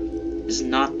 It's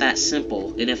not that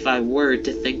simple. And if I were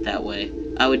to think that way,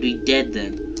 I would be dead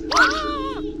then.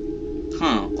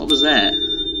 Huh, what was that?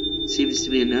 Seems to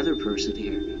be another person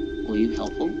here. Will you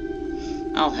help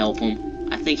him? I'll help him.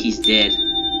 I think he's dead.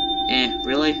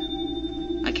 Really?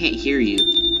 I can't hear you.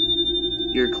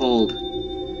 You're cold.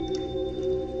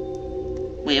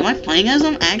 Wait, am I playing as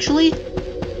him, actually?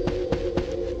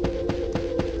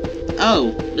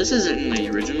 Oh, this isn't in the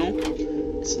original.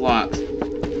 It's locked.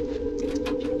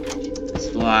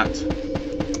 It's locked.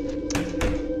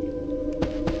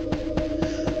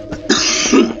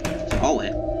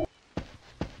 Hallway.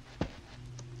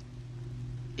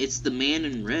 It's the man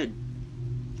in red.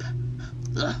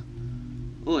 Ugh.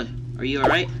 Oi, are you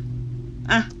alright?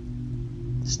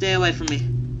 Stay away from me.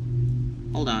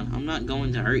 Hold on, I'm not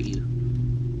going to hurt you.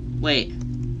 Wait.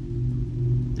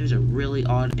 There's a really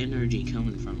odd energy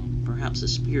coming from him. Perhaps a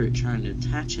spirit trying to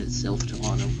attach itself to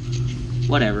Otto.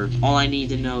 Whatever. All I need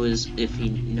to know is if he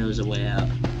knows a way out.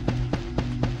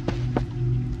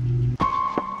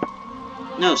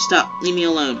 No, stop. Leave me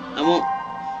alone.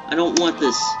 I don't want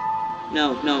this.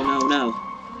 No.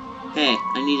 Hey,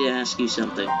 I need to ask you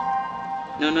something.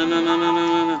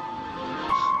 No.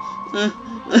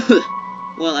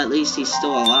 Well, at least he's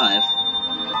still alive.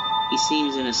 He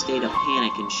seems in a state of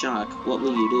panic and shock. What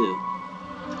will you do?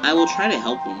 I will try to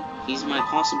help him. He's my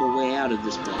possible way out of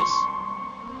this place.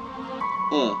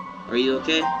 Oh, are you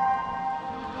okay?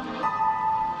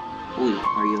 Oi,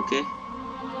 are you okay?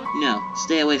 No,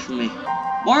 stay away from me.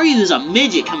 Mario's a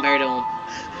midget compared to him.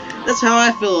 That's how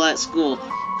I feel at school.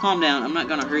 Calm down, I'm not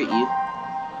gonna hurt you.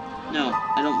 No,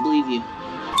 I don't believe you.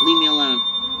 Leave me alone.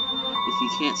 If you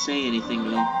can't say anything to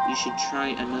him, you should try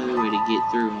another way to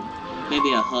get through him.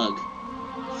 Maybe a hug.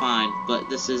 Fine, but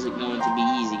this isn't going to be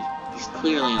easy. He's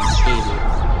clearly unstable.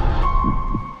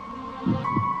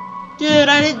 Dude,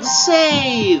 I didn't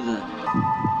save!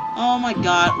 Oh my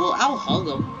god, well, I'll hug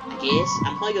him, I guess.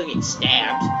 I'm probably gonna get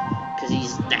stabbed, because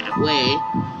he's that way.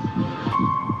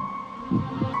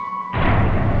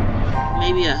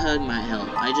 Maybe a hug might help.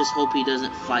 I just hope he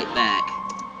doesn't fight back.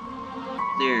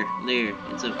 There,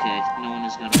 it's okay. No one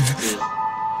is gonna hurt you.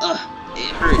 Ugh,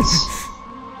 it hurts.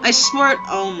 I swear,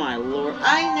 oh my lord.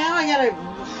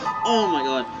 Oh my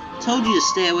god. Told you to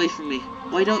stay away from me.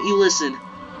 Why don't you listen?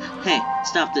 Hey,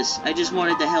 stop this. I just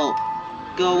wanted to help.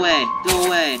 Go away.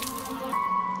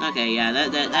 Okay, yeah,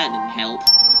 that didn't help.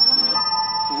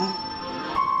 Huh?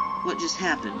 What just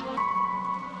happened?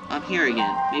 I'm here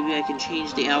again. Maybe I can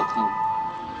change the outcome.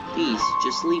 Please,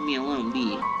 just leave me alone,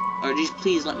 be. Or just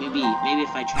please let me be. Maybe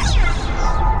if I try to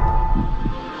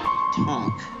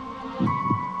talk.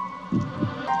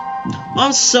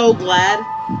 I'm so glad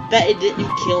that it didn't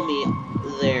kill me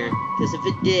there. Because if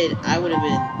it did, I would have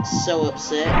been so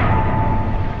upset.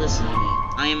 Listen to me.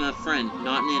 I am a friend,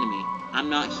 not an enemy. I'm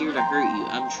not here to hurt you.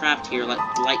 I'm trapped here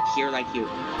like you.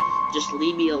 Just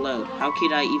leave me alone. How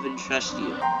could I even trust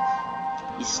you?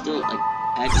 He's still, like,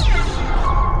 agitated.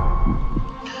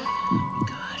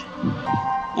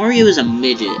 Mario is a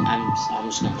midget. I'm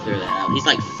just gonna clear that out. He's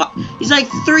like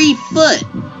 3 foot.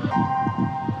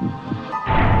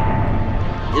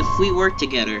 If we work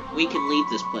together, we can leave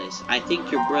this place. I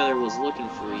think your brother was looking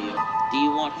for you. Do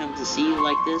you want him to see you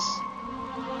like this?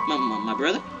 My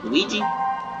brother? Luigi?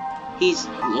 He's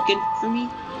looking for me?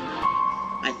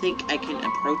 I think I can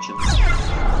approach him.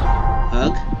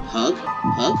 Hug?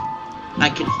 I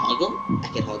can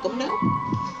hug him now?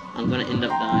 I'm gonna end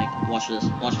up dying. Watch this.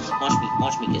 Watch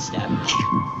me get stabbed.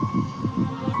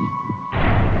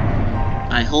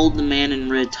 I hold the man in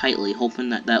red tightly, hoping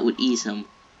that would ease him.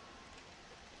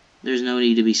 There's no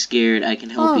need to be scared. I can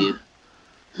help you.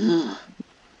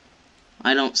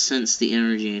 I don't sense the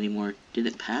energy anymore. Did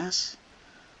it pass?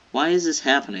 Why is this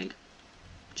happening?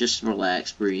 Just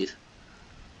relax, breathe.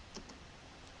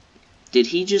 Did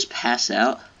he just pass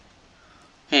out?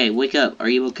 Hey, wake up. Are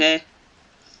you okay?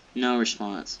 No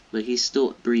response, but he's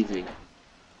still breathing.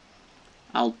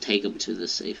 I'll take him to a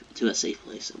safe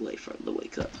place away from the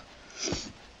wake up.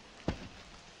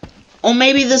 Or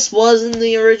maybe this was in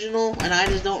the original and I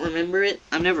just don't remember it.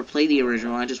 I've never played the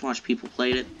original. I just watched people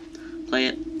play it.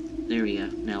 There we go.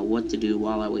 Now what to do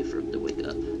while I wait for him to wake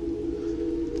up?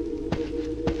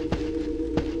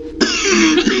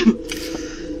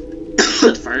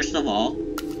 First of all,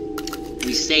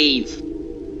 we save.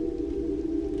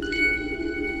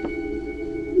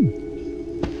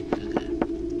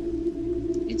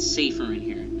 Safer in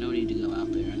here. No need to go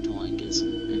out there until I get some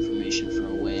information for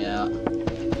a way out.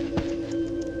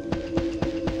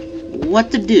 What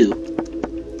to do?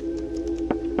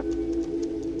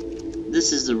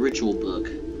 This is the ritual book.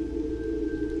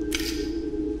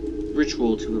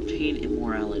 Ritual to obtain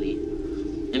immortality.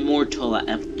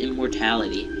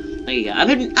 Immortality. There you go.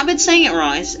 I've been saying it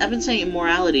wrong. I've been saying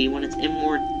immorality when it's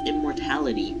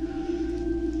immortality.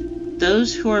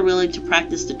 Those who are willing to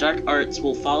practice the dark arts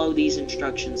will follow these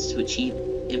instructions to achieve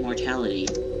immortality.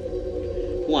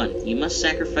 1. You must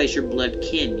sacrifice your blood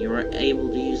kin. You are able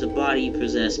to use a body you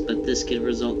possess, but this can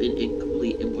result in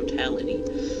incomplete immortality.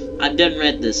 I've done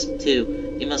read this,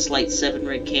 too. You must light 7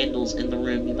 red candles in the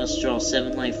room. You must draw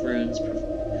 7 life runes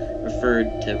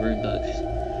referred to rune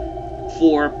books.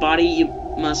 4. Body, you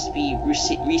must be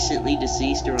recently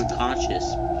deceased or unconscious.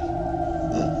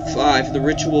 5. The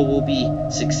ritual will be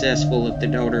successful if the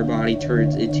donor body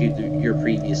turns into your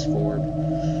previous form.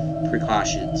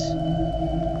 Precautions.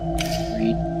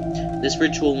 Read. This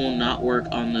ritual will not work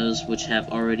on those which have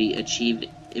already achieved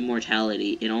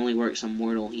immortality. It only works on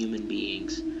mortal human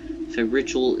beings. If a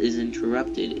ritual is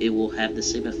interrupted, it will have the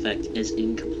same effect as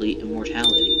incomplete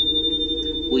immortality.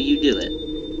 Will you do it?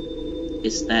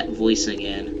 It's that voice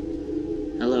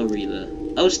again. Hello,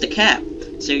 Riba. Oh, it's the cat!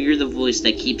 So you're the voice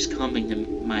that keeps coming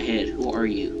in my head. Who are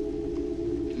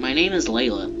you? My name is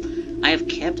Layla. I have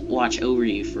kept watch over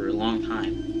you for a long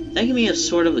time. Think of me as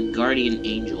sort of a guardian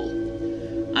angel.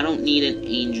 I don't need an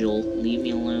angel. Leave me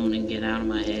alone and get out of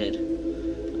my head.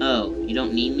 Oh, you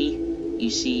don't need me? You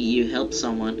see, you helped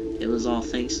someone. It was all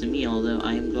thanks to me, although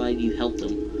I am glad you helped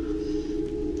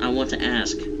them. I want to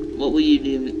ask, what will you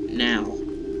do now?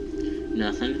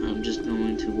 Nothing. I'm just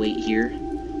going to wait here.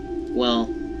 Well,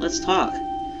 let's talk.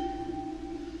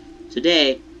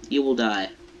 Today, you will die.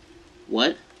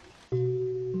 What?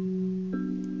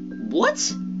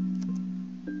 What?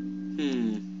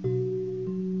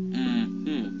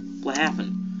 What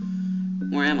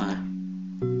happened? Where am I?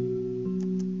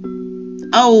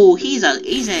 Oh, he's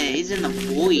in the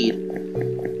void.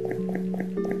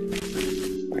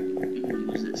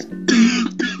 Who's this?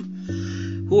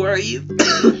 Who are you?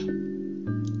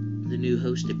 The new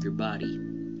host of your body.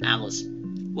 Alice.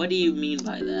 What do you mean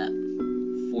by that?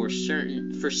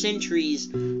 For centuries,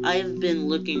 I have been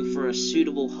looking for a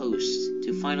suitable host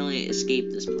to finally escape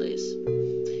this place.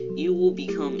 You will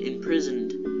become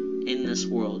imprisoned in this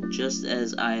world, just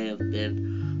as I have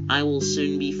been. I will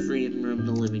soon be free and roam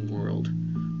the living world.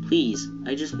 Please,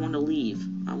 I just want to leave.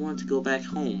 I want to go back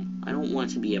home. I don't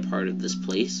want to be a part of this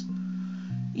place.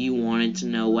 You wanted to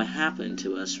know what happened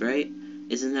to us, right?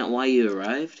 Isn't that why you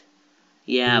arrived?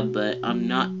 Yeah, but I'm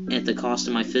not at the cost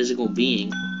of my physical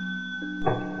being.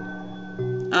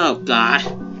 Oh, God.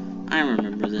 I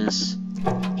remember this.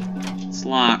 It's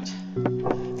locked.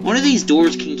 One of these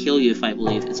doors can kill you if I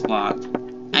believe it's locked.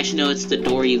 Actually, no, it's the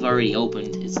door you've already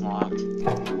opened. It's locked.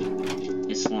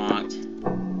 It's locked.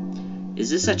 Is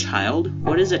this a child?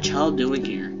 What is a child doing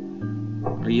here?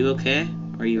 Are you okay?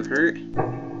 Are you hurt?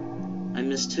 I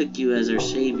mistook you as our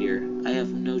savior. I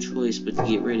have no choice but to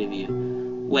get rid of you.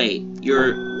 Wait,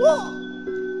 you're...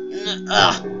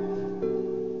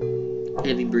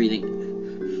 Heavy breathing.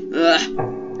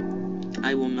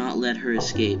 I will not let her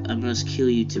escape. I must kill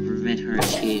you to prevent her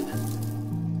escape.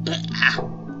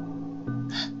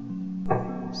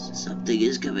 Something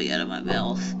is coming out of my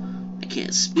mouth. I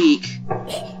can't speak.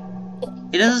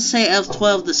 It doesn't say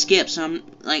F12 to skip, so I'm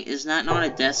like, is that not a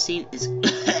death scene? It's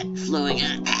flowing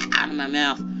out of my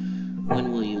mouth.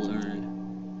 When will you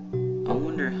learn? I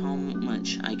wonder how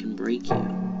much I can break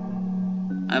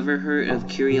you. Ever heard of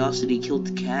curiosity killed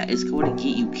the cat? It's going to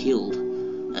get you killed.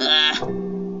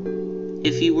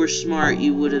 If you were smart,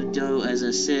 you would have done as I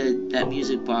said. That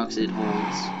music box it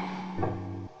holds.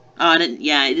 Oh, it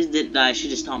just didn't die. She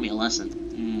just taught me a lesson.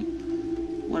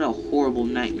 What a horrible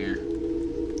nightmare.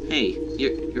 Hey,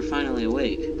 you're finally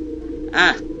awake.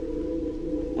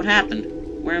 What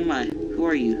happened? Where am I? Who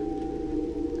are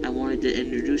you? I wanted to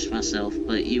introduce myself,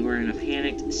 but you were in a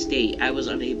panicked state. I was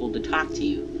unable to talk to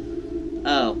you.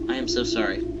 Oh, I am so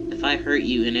sorry. If I hurt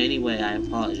you in any way, I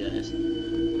apologize.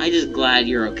 I'm just glad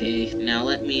you're okay. Now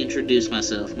let me introduce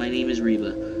myself. My name is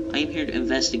Riba. I am here to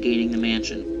investigating the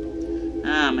mansion.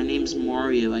 Ah, my name's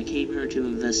Mario. I came here to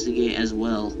investigate as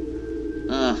well.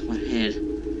 Ugh, my head.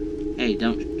 Hey,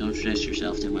 don't stress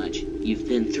yourself too much. You've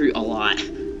been through a lot.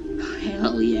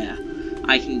 Hell yeah.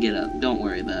 I can get up. Don't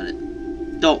worry about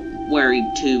it. Don't worry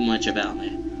too much about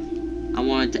me. I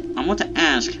want to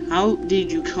ask, how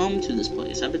did you come to this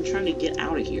place? I've been trying to get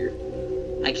out of here.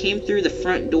 I came through the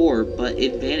front door, but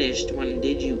it vanished. Where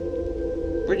did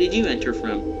you enter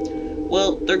from?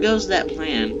 Well, there goes that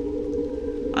plan.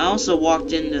 I also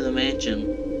walked into the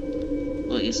mansion.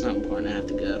 Look, it's not important. I have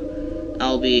to go.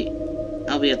 I'll be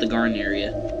at the garden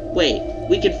area. Wait,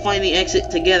 we can find the exit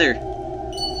together.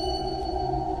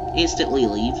 Instantly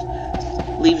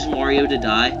leaves Mario to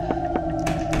die.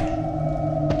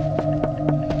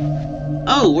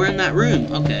 Oh, we're in that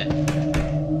room. Okay.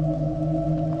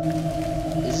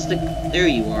 There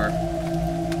you are.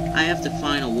 I have to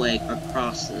find a way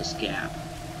across this gap.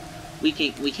 We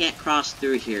can't cross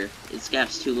through here. This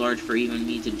gap's too large for even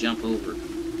me to jump over.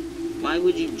 Why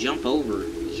would you jump over?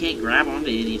 You can't grab onto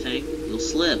anything. You'll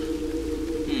slip.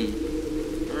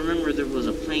 Remember, there was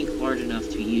a plank large enough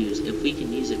to use. If we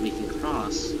can use it, we can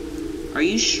cross. Are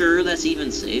you sure that's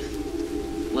even safe?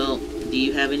 Well, do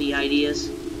you have any ideas?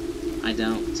 I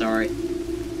don't. Sorry.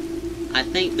 I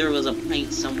think there was a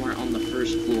plank somewhere on the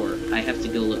first floor. I have to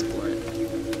go look for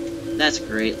it. That's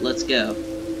great. Let's go.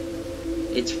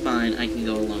 It's fine. I can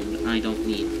go alone. I don't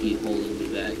need you holding me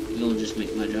back. You'll just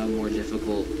make my job more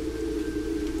difficult.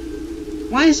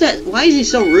 Why is he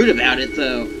so rude about it,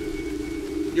 though?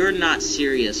 You're not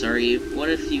serious, are you? What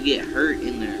if you get hurt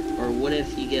in there? Or what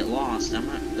if you get lost? I'm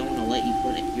not going to let you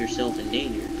put yourself in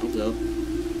danger. I'll go.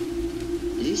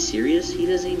 Is he serious? He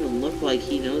doesn't even look like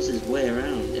he knows his way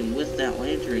around. And with that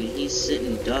lantern, he's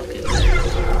sitting ducking.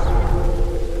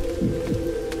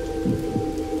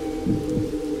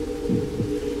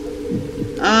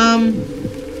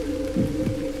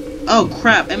 Oh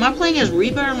crap, am I playing as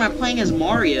Riba or am I playing as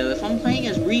Mario? If I'm playing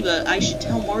as Riba, I should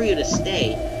tell Mario to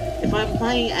stay. If I'm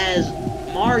playing as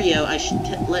Mario, I should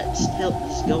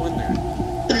just go in there.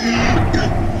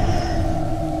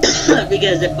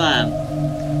 Because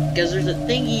because there's a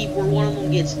thingy where one of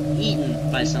them gets eaten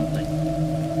by something.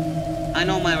 I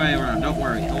know my way around, don't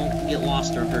worry, I won't get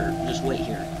lost or hurt. Just wait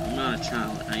here. I'm not a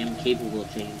child, I am capable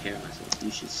of taking care of myself.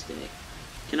 You should stay.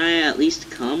 Can I at least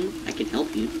come? I can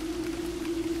help you.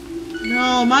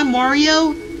 No, my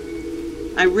Mario?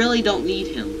 I really don't need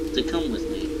him to come with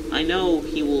me. I know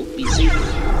he will be safer.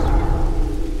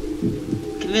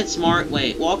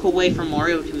 Walk away from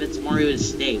Mario, convince Mario to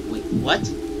stay. Wait, what?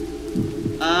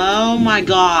 Oh my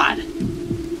god.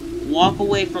 Walk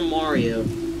away from Mario.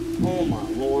 Oh my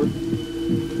lord.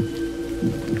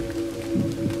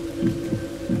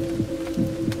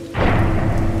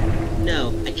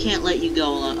 No, I can't let you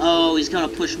go alone. Oh, he's gonna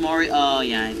push Mario. Oh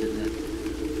yeah, I did that.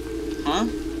 Huh?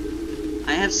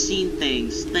 I have seen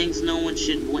things no one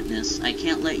should witness. I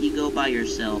can't let you go by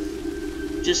yourself.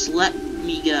 Just let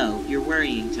me go. You're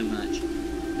worrying too much.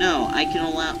 No, I can't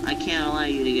allow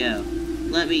you to go.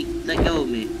 Let go of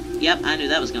me. Yep, I knew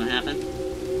that was gonna happen.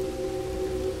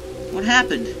 What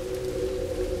happened?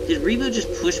 Did Riba just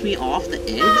push me off the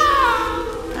edge?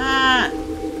 Ah!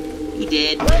 He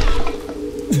did.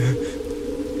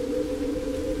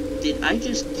 Did I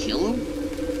just kill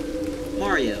him?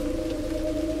 Mario.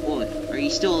 Boy, are you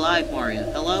still alive, Mario?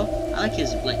 Hello? I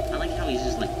like how he's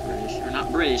just like British. Or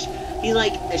not British. He's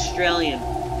like Australian.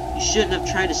 You shouldn't have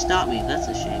tried to stop me. That's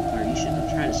a shame. Or you shouldn't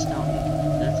have tried to stop me.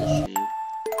 That's a shame.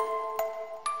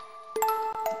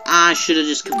 I should have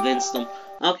just convinced them.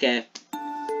 Okay.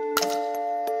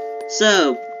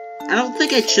 So, I don't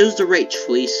think I chose the right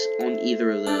choice on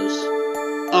either of those.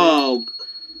 Oh,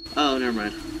 never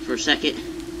mind. For a second,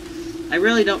 I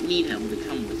really don't need him to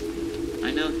come with me.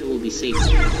 I know he will be safe.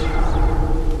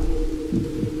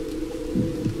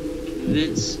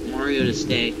 Convince Mario to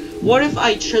stay. What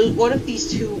if these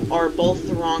two are both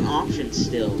the wrong options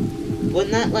still?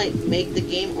 Wouldn't that, like, make the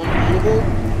game unbeatable?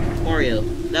 Mario,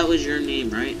 that was your name,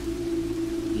 right?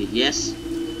 Yes?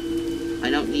 I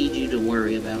don't need you to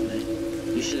worry about me.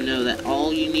 You should know that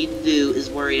all you need to do is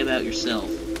worry about yourself.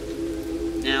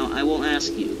 Now, I will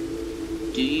ask you,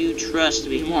 do you trust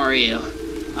me, Mario?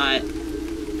 I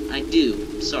do.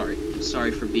 I'm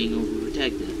sorry for being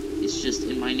overprotective. It's just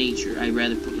in my nature. I'd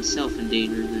rather put myself in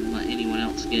danger than let anyone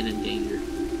else get in danger.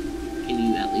 Can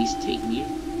you at least take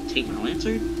my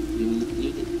lantern? You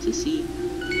need it to see.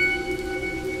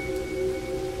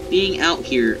 Being out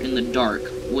here in the dark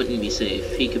wouldn't be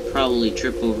safe. He could probably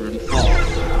trip over and fall.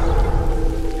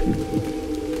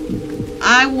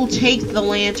 I will take the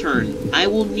lantern. I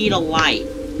will need a light.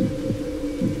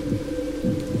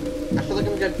 I feel like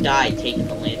I'm gonna die taking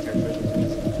the lantern for some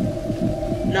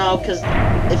reason. No, because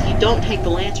if you don't take the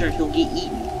lantern, he'll get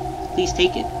eaten. Please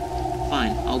take it.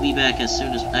 Fine, I'll be back as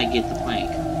soon as I get the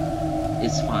plank.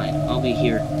 It's fine. I'll be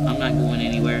here. I'm not going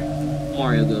anywhere.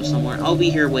 Mario goes somewhere. I'll be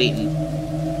here waiting.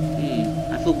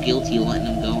 I feel guilty letting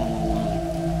him go all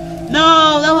alone.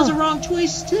 No, that was a wrong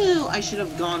choice too. I should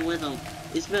have gone with him.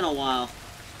 It's been a while.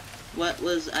 What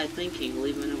was I thinking,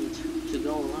 leaving him to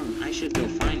go alone? I should go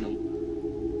find him.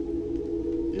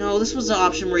 No, this was the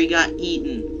option where he got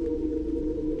eaten.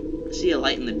 I see a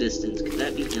light in the distance. Could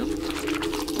that be him?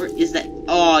 Or is that...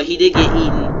 Oh, he did get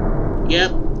eaten.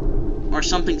 Yep. Or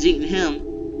something's eating him.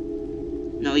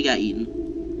 No, he got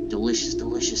eaten. Delicious,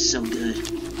 delicious, so good.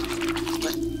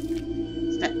 What?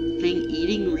 Is that thing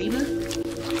eating Riba?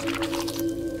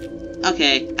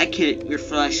 Okay, I kid. Your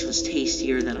flesh was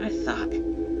tastier than I thought.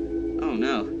 Oh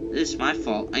no, this is my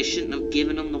fault. I shouldn't have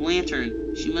given him the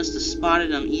lantern. She must have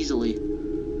spotted him easily.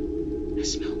 I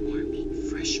smell more meat,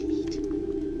 fresh meat.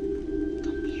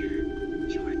 Come here.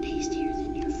 You are tastier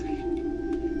than your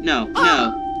friend. No,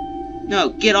 no. No,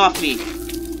 get off me.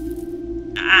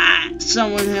 Ah,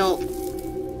 someone help.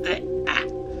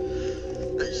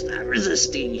 It's not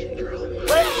resisting.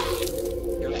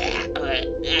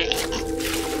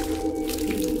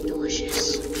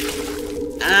 Delicious.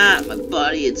 Ah, my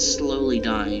body is slowly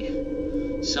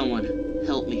dying. Someone,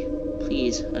 help me.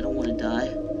 Please, I don't want to die.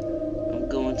 I'm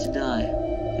going to die.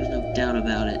 There's no doubt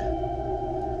about it.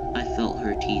 I felt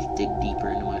her teeth dig deeper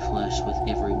into my flesh with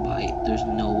every bite. There's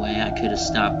no way I could have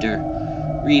stopped her.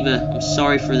 Riba, I'm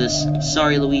sorry for this. I'm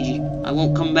sorry, Luigi. I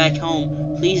won't come back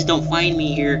home. Please don't find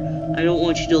me here. I don't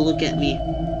want you to look at me.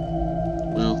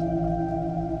 Well,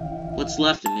 what's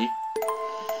left of me?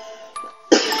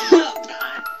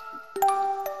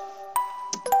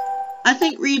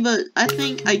 I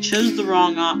think I chose the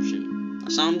wrong option.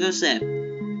 That's all I'm gonna say.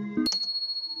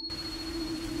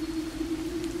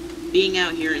 Being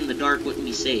out here in the dark wouldn't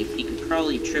be safe. He could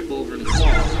probably trip over and fall.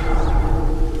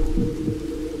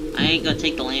 I ain't gonna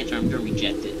take the lantern, I'm gonna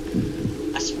reject it.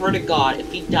 I swear to God,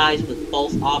 if he dies with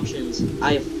both options,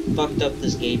 I have fucked up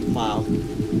this game file.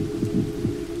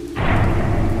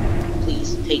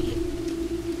 Please, take it.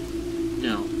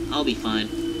 No, I'll be fine.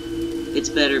 It's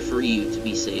better for you to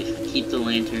be safe. Keep the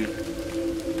lantern.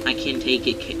 I can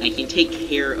take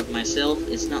care of myself.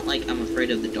 It's not like I'm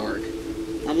afraid of the dark.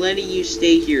 I'm letting you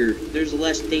stay here. There's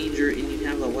less danger and you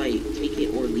have a light. Take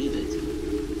it or leave it.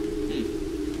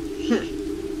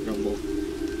 Grumble.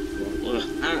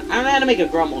 I don't know how to make a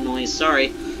grumble noise,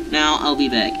 sorry. Now, I'll be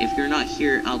back. If you're not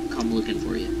here, I'll come looking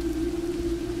for you.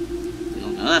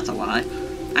 Oh no, that's a lie.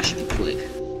 I should be quick.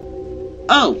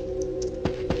 Oh!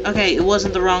 Okay, it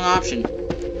wasn't the wrong option.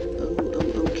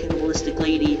 Oh, cannibalistic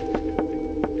lady.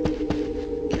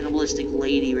 Cannibalistic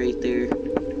lady right there.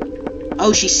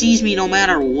 Oh, she sees me no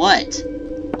matter what.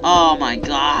 Oh my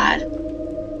god.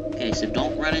 Okay, so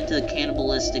don't run into the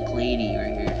cannibalistic lady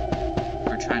right here.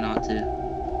 Or try not to.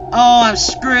 Oh, I'm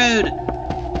screwed.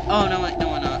 Oh, no, I'm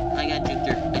not. I got juked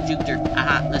her. I juked her.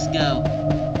 Aha, let's go.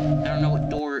 I don't know what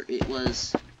door it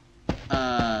was.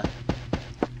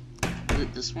 Is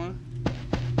it this one?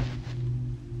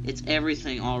 It's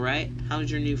everything, alright? How's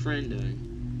your new friend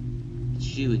doing? It's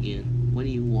you again. What do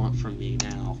you want from me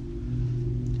now?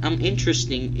 I'm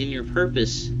interested in your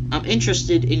purpose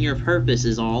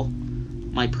is all.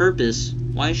 My purpose?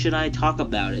 Why should I talk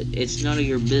about it? It's none of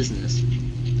your business.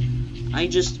 I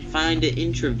just find it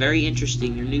very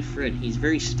interesting, your new friend. He's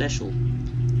very special.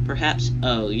 Perhaps,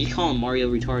 oh, you call him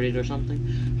Mario retarded or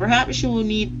something? Perhaps you will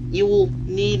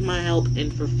need my help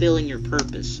in fulfilling your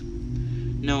purpose.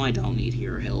 No, I don't need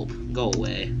your help. Go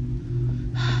away.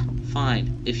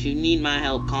 Fine. If you need my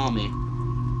help, call me.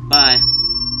 Bye.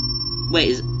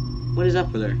 Wait, what is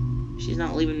up with her? She's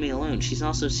not leaving me alone. She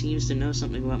also seems to know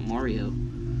something about Mario.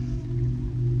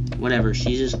 Whatever,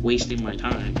 she's just wasting my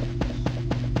time.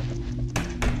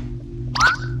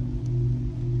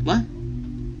 What?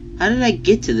 How did I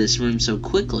get to this room so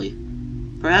quickly?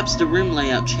 Perhaps the room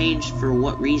layout changed for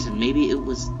what reason. Maybe it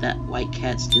was that white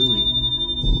cat's doing.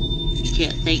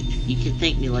 You can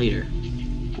thank me later.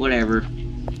 Whatever.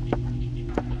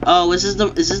 Oh, is this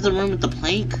the room with the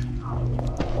plank?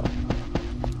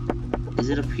 Is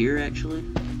it up here, actually?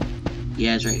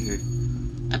 Yeah, it's right here.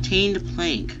 Obtained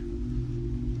plank.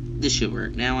 This should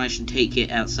work. Now I should take it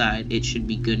outside. It should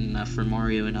be good enough for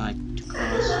Mario and I to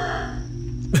cross.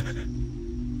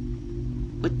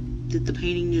 What? Did the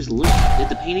painting just look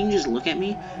at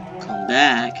me? Come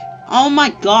back. Oh my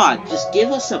god! Just give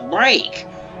us a break!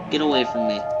 Get away from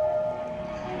me.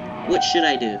 What should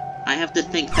I do? I have to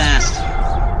think fast.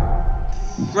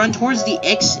 Run towards the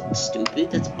exit,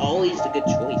 stupid. That's always the good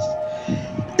choice.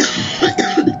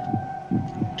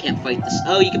 Can't fight this.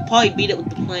 Oh, you could probably beat it with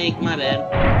the plank. My bad.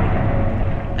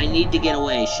 I need to get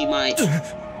away. She might...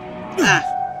 Ah!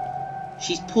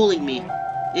 She's pulling me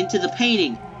into the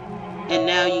painting. And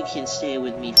now you can stay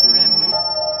with me forever.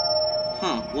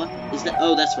 Huh, what is that?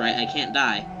 Oh, that's right, I can't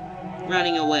die.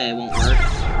 Running away won't work.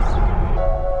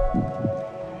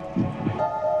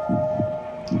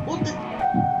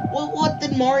 What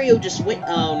did Mario just win?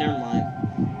 Oh, never mind.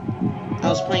 I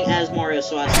was playing as Mario,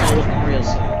 so I saw what Mario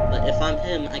saw. But if I'm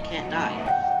him, I can't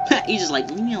die. He's just like,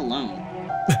 leave me alone.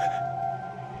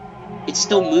 It's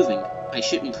still moving. I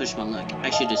shouldn't push my luck. I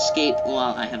should escape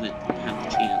while I have the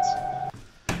chance.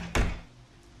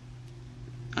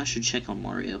 I should check on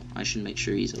Mario. I should make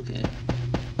sure he's okay.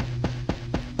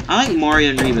 I like Mario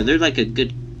and Riba. They're like a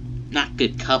good, not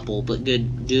good couple, but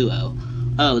good duo.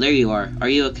 Oh, there you are. Are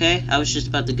you okay? I was just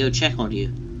about to go check on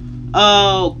you.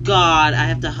 Oh, God. I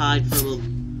have to hide for a little...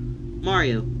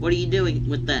 Mario, what are you doing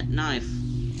with that knife?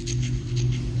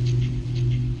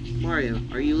 Mario,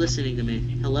 are you listening to me?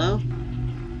 Hello?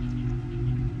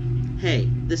 Hey,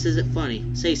 this isn't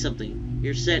funny. Say something.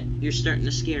 You're starting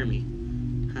to scare me.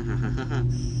 Ha ha ha ha ha.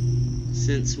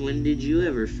 Since when did you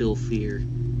ever feel fear?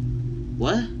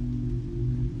 What?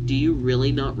 Do you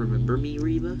really not remember me,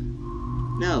 Riba?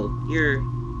 No,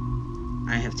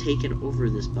 I have taken over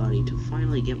this body to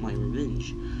finally get my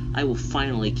revenge. I will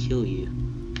finally kill you.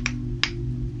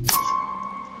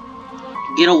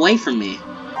 Get away from me.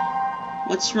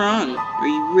 What's wrong? Are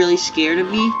you really scared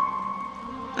of me?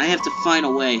 I have to find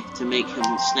a way to make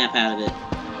him snap out of it.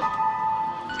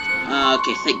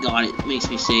 Okay, thank God it makes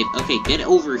me safe. Okay, get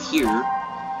over here.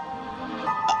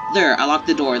 There, I locked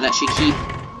the door. That should keep...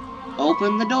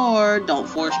 Open the door. Don't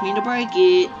force me to break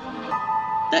it.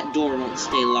 That door won't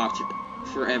stay locked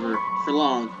forever, for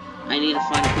long. I need to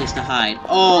find a place to hide.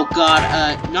 Oh,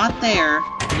 God, not there.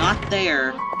 Not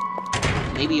there.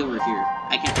 Maybe over here.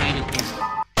 I can hide in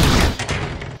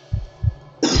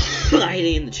here.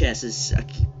 Hiding in the chest is...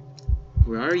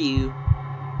 Where are you?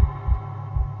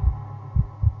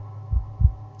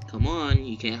 Come on,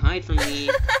 you can't hide from me.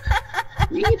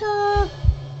 Rita!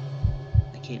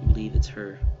 I can't believe it's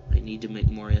her. I need to make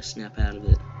Mario snap out of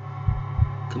it.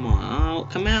 Come on,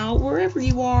 come out, wherever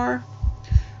you are.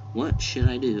 What should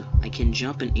I do? I can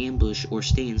jump and ambush or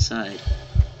stay inside.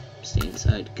 Stay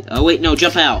inside. Oh wait, no,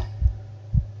 jump out.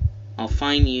 I'll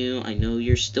find you. I know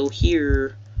you're still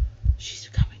here. She's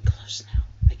coming close now.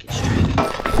 I can strike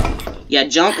her. Yeah,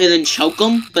 jump and then choke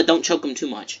him, but don't choke him too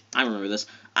much. I remember this.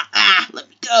 Let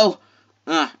me go.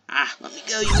 Let me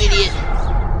go, you idiot.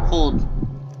 Hold.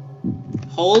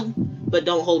 Hold, but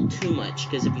don't hold too much,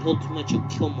 because if you hold too much, you'll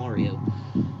kill Mario.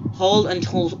 Hold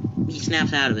until he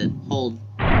snaps out of it. Hold.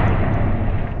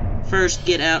 First,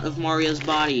 get out of Mario's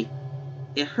body.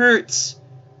 It hurts.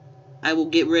 I will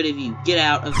get rid of you. Get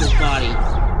out of his body.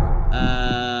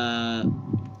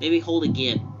 Maybe hold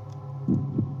again.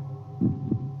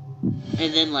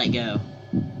 And then let go.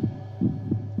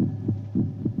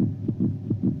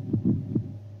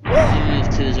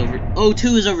 2 is over. Oh,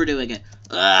 2 is overdoing it.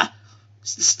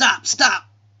 Stop, stop.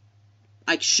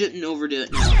 I shouldn't overdo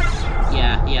it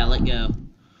now. Yeah, let go.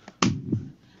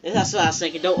 That's what I was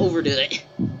thinking. Don't overdo it.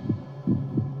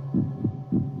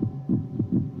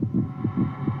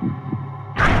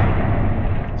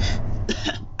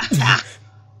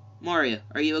 Mario,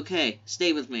 are you okay?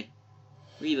 Stay with me.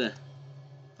 Riba.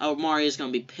 Oh, Mario's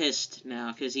gonna be pissed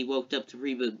now because he woke up to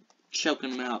Riba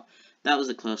choking him out. That was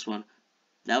a close one.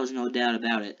 That was no doubt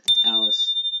about it,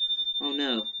 Alice. Oh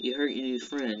no, you hurt your new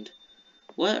friend.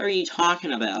 What are you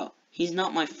talking about? He's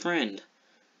not my friend.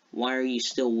 Why are you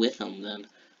still with him, then?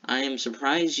 I am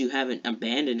surprised you haven't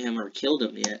abandoned him or killed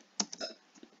him yet.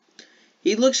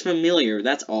 He looks familiar,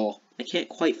 that's all. I can't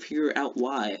quite figure out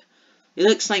why. He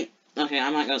looks like... Okay,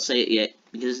 I'm not gonna say it yet,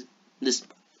 because this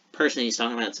person he's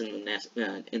talking about is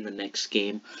in the next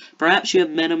game. Perhaps you have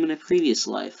met him in a previous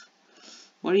life.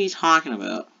 What are you talking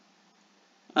about?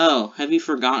 Oh, have you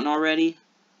forgotten already?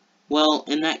 Well,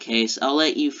 in that case, I'll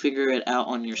let you figure it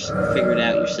out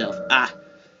yourself. Ugh.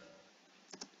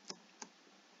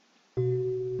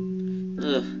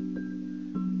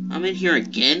 I'm in here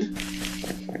again?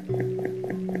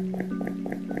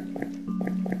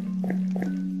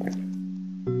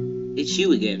 It's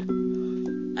you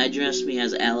again. Address me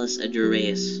as Alice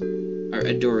Adoris.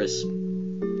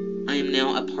 I am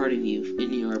now a part of you,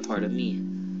 and you are a part of me.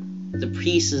 The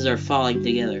pieces are falling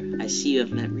together. I see you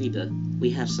have met Riba.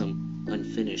 We have some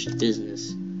unfinished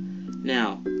business.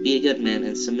 Now, be a good man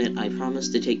and submit. I promise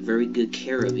to take very good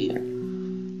care of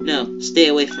you. No, stay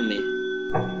away from me.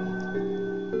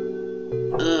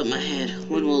 My head.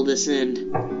 When will this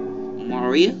end?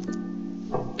 Mario?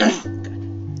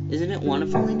 Isn't it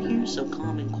wonderful in here? So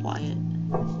calm and quiet.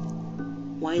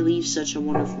 Why leave such a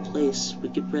wonderful place? We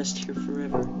could rest here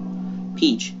forever.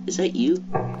 Peach, is that you?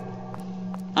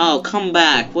 Oh, come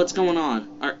back. What's going on?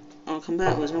 Oh, come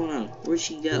back. What's going on? Where'd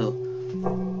she go?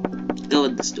 Go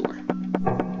at this door.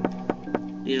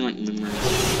 You don't like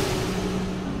memories.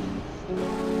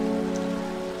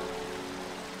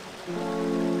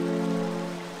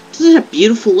 This is a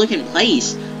beautiful looking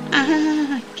place.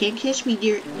 Ah, can't catch me,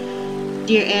 dear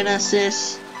Anna,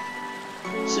 sis.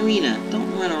 Serena,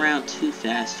 don't run around too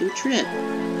fast. You'll trip.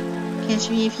 Catch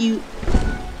me if you...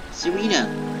 Serena.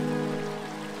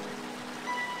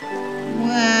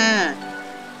 Wah.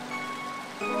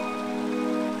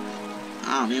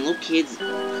 Oh man, little kid's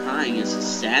crying. It's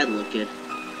sad looking.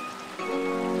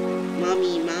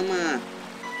 Mommy, mama.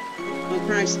 Don't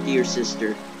cry, dear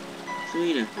sister.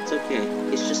 Serena, it's okay.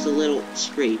 It's just a little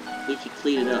scrape. We can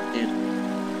clean it up,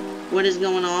 and... What is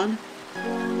going on?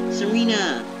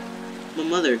 Serena! My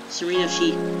mother, Serena,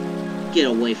 she... Get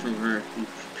away from her, you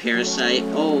parasite.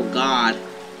 Oh, God.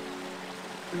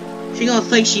 She gonna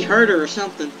think she hurt her or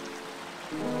something.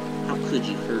 How could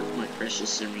you hurt my precious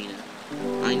Serena?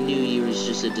 I knew you was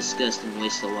just a disgusting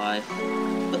waste of life.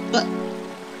 But...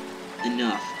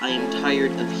 Enough. I am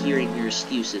tired of hearing your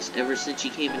excuses. Ever since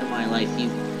you came into my life,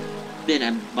 you've been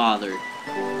a bother.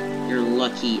 You're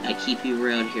lucky I keep you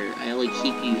around here. I only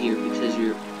keep you here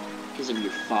because of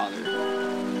your father.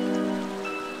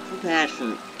 Feel bad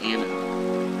for Anna.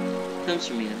 Come,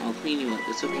 Serena, I'll clean you up.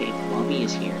 It's okay. Mommy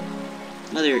is here.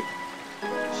 Mother,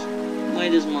 why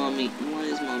does Mom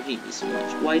hate me so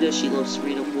much? Why does she love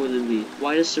Serena more than me?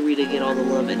 Why does Serena get all the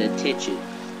love and attention?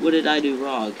 What did I do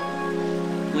wrong?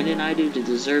 What did I do to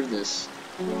deserve this?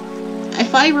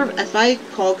 If I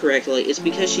recall correctly, it's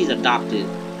because she's adopted.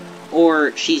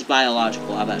 Or she's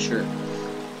biological, I'm not sure.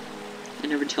 I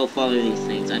never tell Father these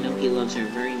things. I know he loves her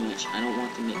very much. I don't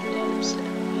want to make Dad upset.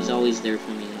 He's always there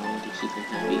for me, and I want to keep him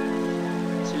happy.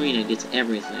 Serena gets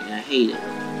everything. I hate it.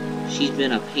 She's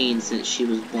been a pain since she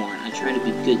was born. I try to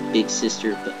be good big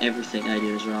sister, but everything I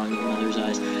do is wrong in Mother's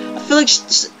eyes. I feel like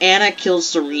Anna kills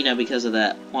Serena because of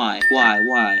that. Why?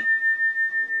 Why?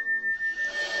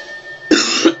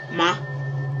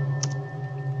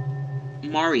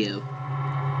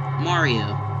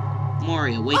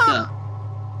 Mario, wake up.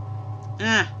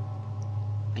 Ah!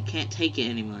 I can't take it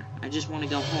anymore. I just want to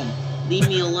go home. Leave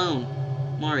me alone.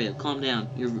 Mario, calm down.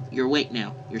 You're awake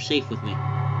now. You're safe with me.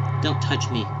 Don't touch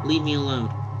me. Leave me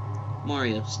alone.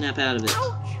 Mario, snap out of it.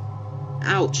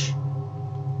 Ouch!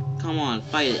 Come on,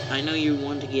 fight it. I know you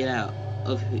want to get out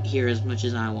of here as much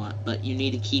as I want, but you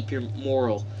need to keep your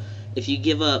moral. If you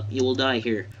give up, you will die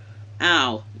here.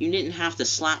 Ow! You didn't have to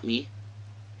slap me.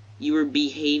 You were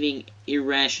behaving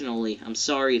irrationally. I'm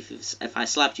sorry if I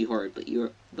slapped you hard, but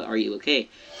are you okay?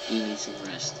 You need some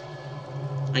rest.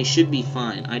 I should be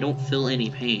fine. I don't feel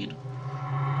any pain.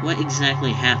 What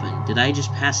exactly happened? Did I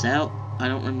just pass out? I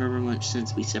don't remember much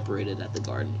since we separated at the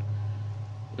garden.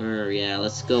 Yeah,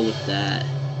 let's go with that.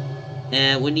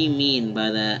 What do you mean by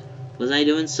that? Was I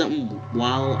doing something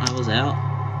while I was out?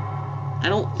 I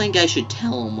don't think I should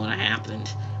tell him what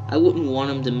happened. I wouldn't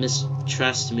want him to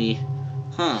mistrust me.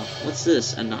 Huh, what's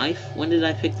this? A knife? When did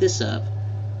I pick this up?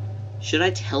 Should I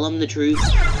tell him the truth?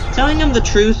 Telling him the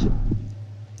truth,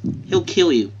 he'll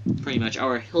kill you, pretty much.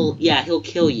 Or he'll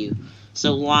kill you.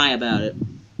 So lie about it.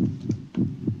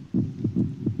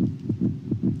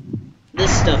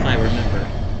 This stuff I remember.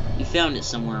 You found it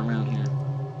somewhere around here.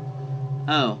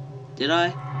 Oh, did I?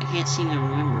 I can't seem to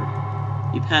remember.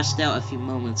 You passed out a few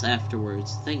moments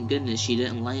afterwards. Thank goodness you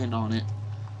didn't land on it.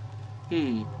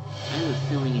 I have a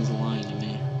feeling he's lying to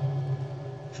me.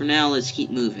 For now, let's keep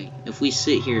moving. If we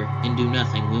sit here and do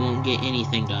nothing, we won't get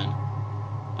anything done.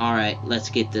 Alright, let's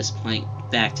get this plank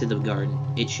back to the garden.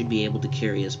 It should be able to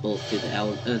carry us both to the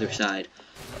other side.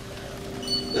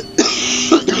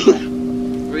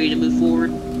 Ready to move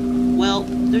forward? Well,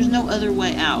 there's no other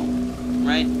way out,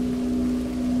 right?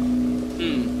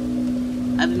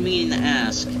 I've been meaning to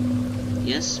ask.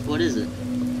 Yes, what is it?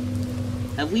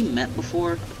 Have we met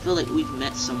before? I feel like we've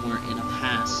met somewhere in the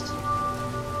past.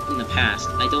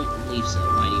 I don't believe so.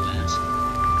 Why do you ask?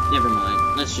 Never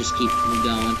mind. Let's just keep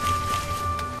going.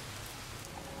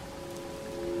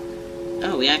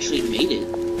 Oh, we actually made it.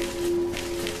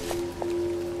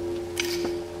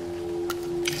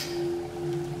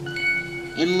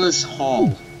 Endless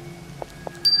Hall.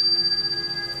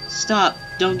 Stop.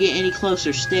 Don't get any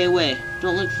closer. Stay away.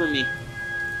 Don't look for me.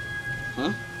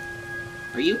 Huh?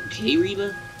 Are you okay,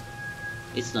 Riba?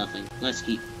 It's nothing. Let's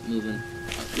keep moving.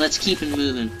 Let's keep it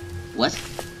moving. What?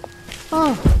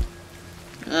 Oh.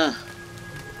 Ugh.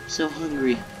 So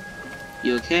hungry.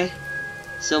 You okay?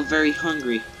 So very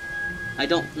hungry. I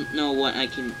don't know what I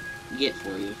can get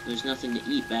for you. There's nothing to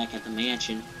eat back at the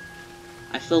mansion.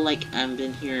 I feel like I've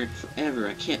been here forever.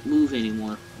 I can't move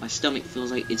anymore. My stomach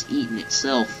feels like it's eating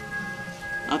itself.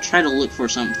 I'll try to look for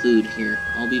some food here.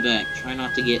 I'll be back. Try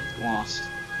not to get lost.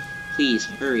 Please,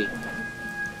 hurry.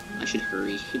 I should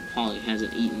hurry. He probably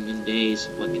hasn't eaten in days.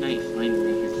 What can I find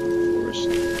around here from the forest?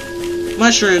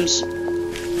 Mushrooms!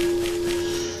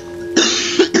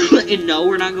 And no,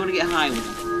 we're not going to get high with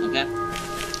them, okay?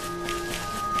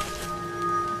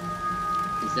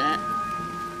 Is that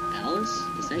Alice?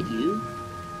 Is that you?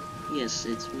 Yes,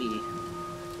 it's me.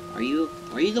 Are you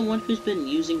the one who's been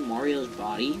using Mario's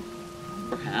body?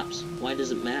 Perhaps. Why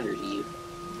does it matter to you?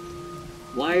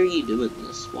 Why are you doing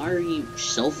this? Why are you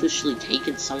selfishly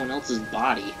taking someone else's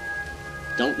body?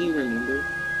 Don't you remember?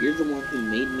 You're the one who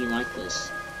made me like this.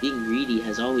 Being greedy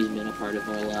has always been a part of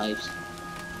our lives.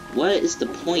 What is the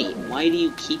point? Why do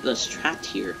you keep us trapped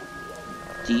here?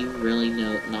 Do you really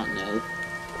not know?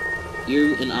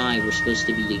 You and I were supposed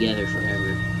to be together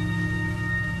forever.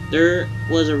 There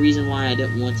was a reason why I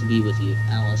didn't want to be with you,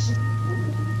 Alice.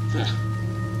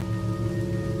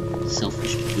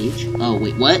 Selfish bitch. Oh,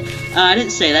 wait, what? I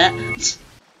didn't say that.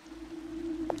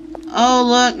 Oh,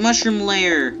 look, mushroom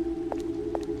layer.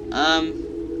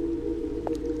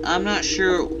 I'm not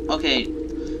sure. Okay,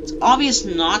 it's obvious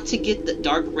not to get the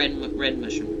dark red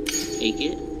mushroom. Take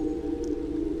it.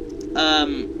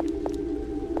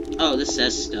 Oh, this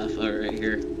says stuff. Oh, right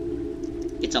here.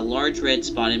 It's a large red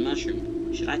spotted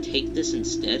mushroom. Should I take this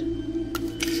instead?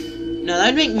 No,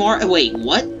 that'd make more. Wait,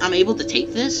 what? I'm able to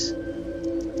take this?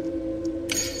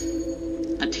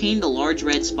 Obtained a large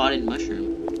red spotted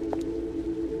mushroom.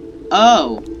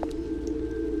 Oh.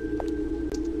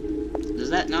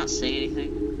 Does that not say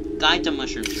anything? Guide to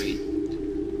mushrooms read.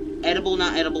 Edible,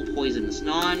 not edible, poisonous.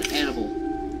 Non-edible.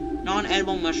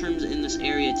 Non-edible mushrooms in this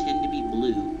area tend to be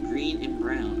blue, green, and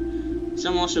brown.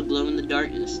 Some also glow in the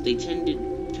darkness. They tend to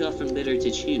tough and bitter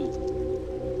to chew.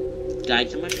 Guide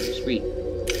to mushrooms read.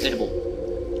 Edible.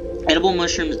 Edible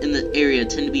mushrooms in the area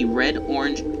tend to be red,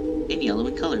 orange, and yellow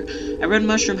in color. A red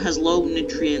mushroom has low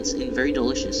nutrients and very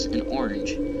delicious. An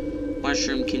orange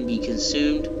mushroom can be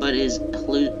consumed, but is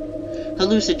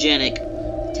hallucinogenic.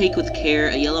 Take with care.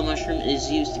 A yellow mushroom is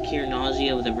used to cure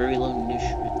nausea with a very low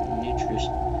nutrient boost.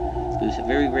 A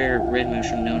very rare red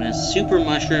mushroom known as super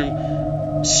mushroom,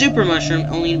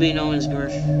 only to be known as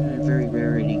very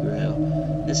rarity grow.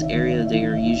 In this area, they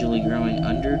are usually growing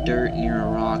under dirt near a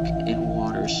rock and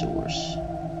water source.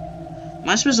 Am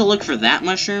I supposed to look for that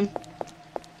mushroom?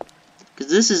 Because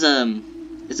this is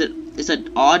it's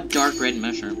an odd dark red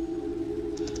mushroom.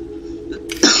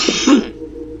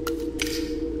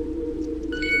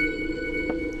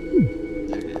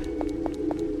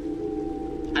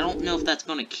 I don't know if that's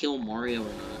gonna kill Mario or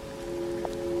not.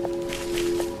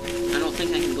 I don't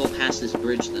think I can go past this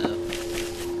bridge though.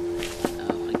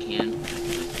 Oh, I can.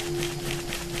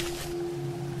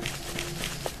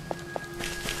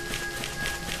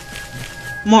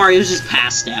 Mario's just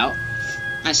passed out.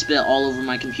 I spit all over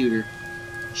my computer.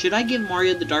 Should I give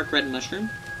Mario the dark red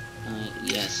mushroom?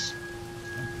 Yes.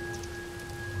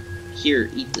 Here,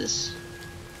 eat this.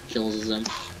 Kills them.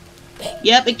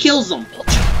 Yep, it kills them.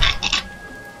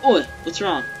 Oh, what's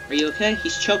wrong? Are you okay?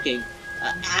 He's choking.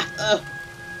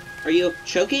 Are you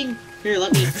choking? Here,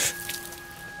 let me...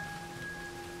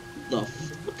 The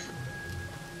fuck?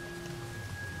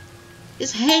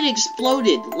 His head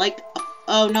exploded, like...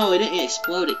 Oh no, it didn't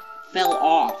explode, it fell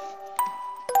off.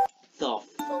 The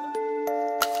fuck?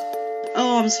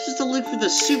 Oh, I'm supposed to look for the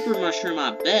super mushroom, I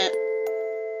bet.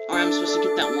 Or I'm supposed to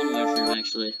get that one mushroom,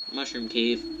 actually. Mushroom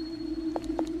cave.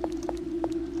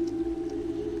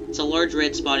 It's a large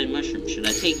red spotted mushroom. Should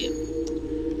I take it?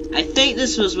 I think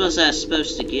this was what I was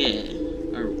supposed to get.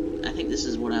 Or, I think this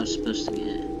is what I was supposed to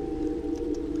get.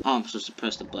 Oh, I'm supposed to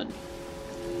press the button.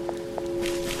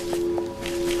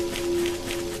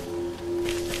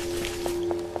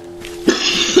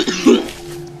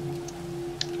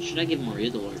 Should I give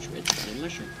Mario the large red spotted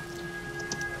mushroom?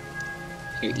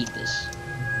 Here, eat this.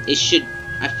 It should...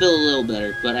 I feel a little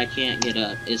better, but I can't get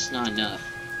up. It's not enough.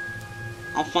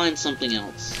 I'll find something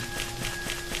else.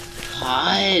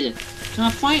 God!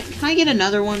 Can I get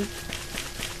another one?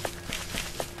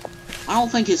 I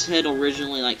don't think his head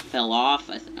originally, like, fell off.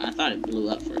 I thought it blew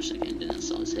up for a second, and I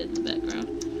saw his head in the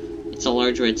background. It's a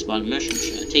large red spotted mushroom.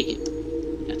 Should I take it?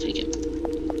 Yeah, take it.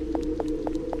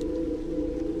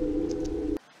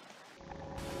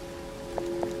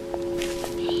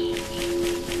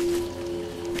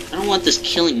 want this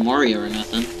killing Mario or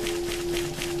nothing.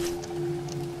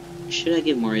 Should I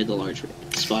give Mario the large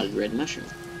spotted red mushroom?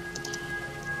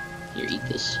 Here, eat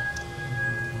this.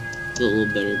 Feel a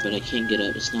little better, but I can't get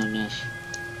up. It's not enough.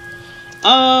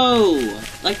 Oh!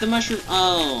 Like the mushroom.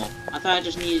 Oh! I thought I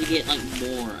just needed to get, like,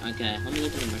 more. Okay, let me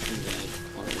look at the mushroom guide.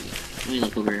 Or wait, let me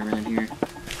look over around here.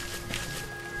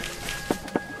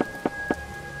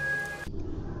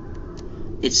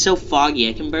 It's so foggy,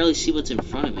 I can barely see what's in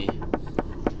front of me.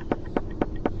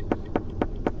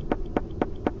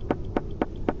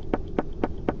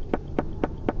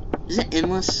 Is it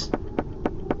endless?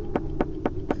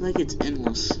 I feel like it's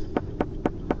endless.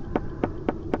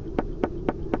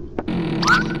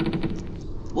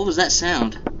 What was that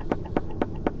sound?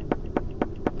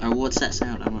 Or what's that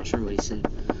sound? I'm not sure what he said.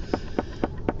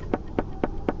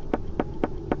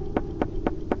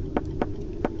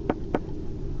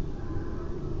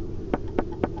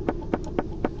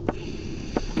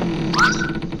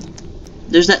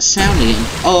 There's that sound again.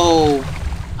 Oh!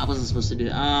 I wasn't supposed to do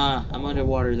that. I'm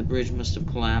underwater. The bridge must have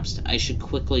collapsed. I should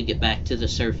quickly get back to the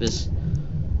surface.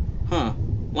 Huh.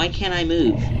 Why can't I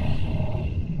move?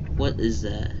 What is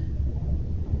that?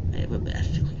 I have a bad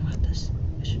feeling about this.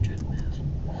 I should try to move.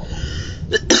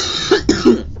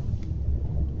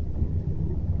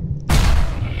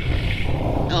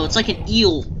 Oh, it's like an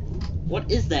eel.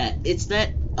 What is that? It's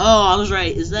that... Oh, I was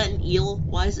right. Is that an eel?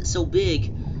 Why is it so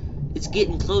big? It's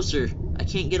getting closer. I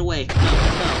can't get away. No, no.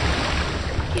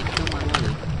 I can't feel my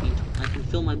body. I can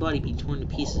feel my body being torn to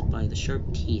pieces by the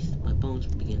sharp teeth. My bones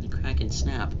begin to crack and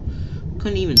snap. I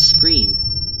couldn't even scream.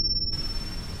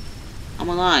 I'm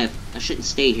alive. I shouldn't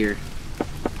stay here.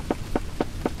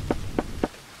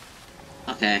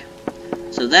 Okay.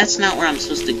 So that's not where I'm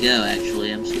supposed to go,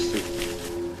 actually. I'm supposed to...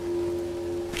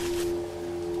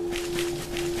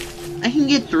 I can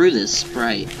get through this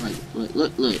sprite. Like,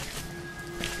 look.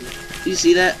 Do you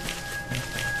see that?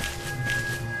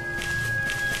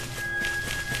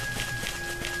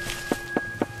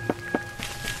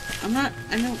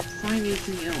 I don't find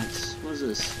anything else. What is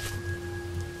this?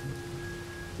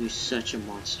 You're such a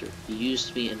monster. You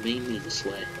used me and made me this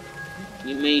way.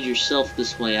 You made yourself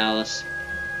this way, Alice.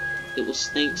 It was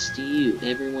thanks to you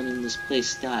everyone in this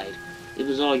place died. It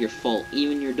was all your fault.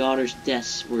 Even your daughter's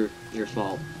deaths were your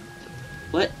fault.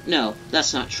 What? No,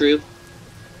 that's not true.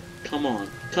 Come on,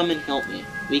 come and help me.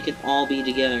 We can all be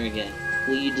together again.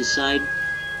 Will you decide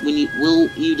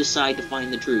to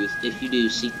find the truth? If you do,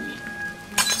 seek me.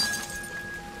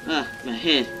 Ah, my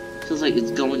head. Feels like it's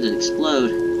going to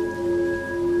explode.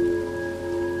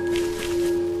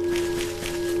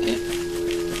 Okay.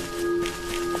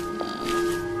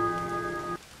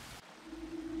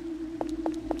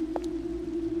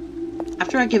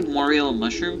 After I give Mario a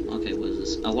mushroom... Okay, what is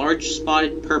this? A large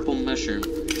spotted purple mushroom.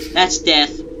 That's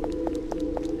death.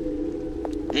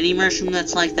 Any mushroom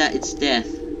that's like that, it's death.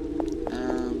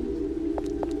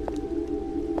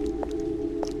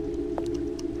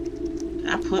 Can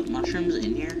I put mushrooms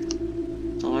in here?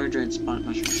 It's a large red spotted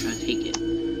mushroom. Should I take it?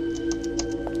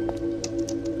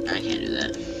 I can't do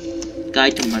that.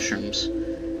 Guide to mushrooms.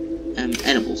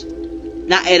 Edibles.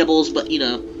 Not edibles, but, you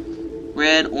know,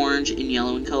 red, orange, and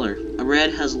yellow in color. A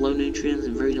red has low nutrients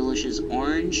and very delicious.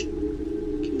 Orange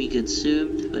can be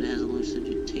consumed, but it has a low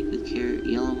subject. Take with care.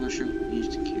 Yellow mushroom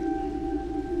used to cure.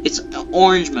 It's an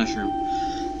orange mushroom.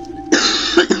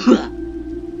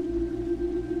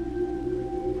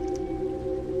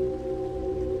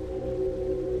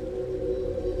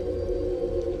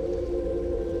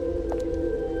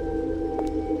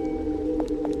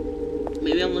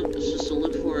 Maybe I'm supposed to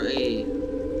look for a...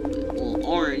 Well,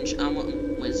 orange.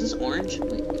 Wait, is this orange?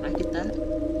 Wait, can I get that?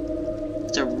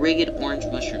 It's a rigid orange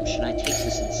mushroom. Should I take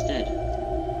this instead?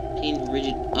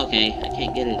 Rigid... Okay, I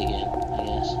can't get it again, I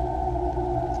guess.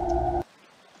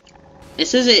 It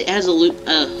says it has a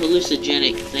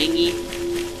hallucinogenic thingy,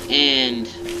 and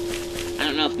I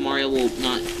don't know if Mario will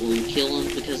kill him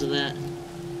because of that.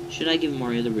 Should I give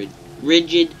Mario the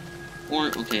rigid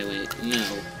orange? Okay, wait, no.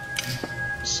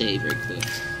 Save very quick.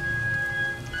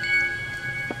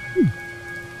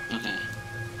 Okay.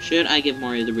 Should I give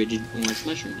Mario the rigid orange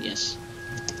mushroom? Yes.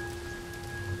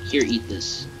 Here, eat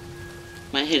this.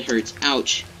 My head hurts.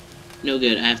 Ouch. No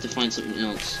good. I have to find something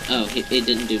else. Oh, it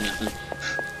didn't do nothing.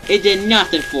 It did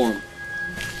nothing for him.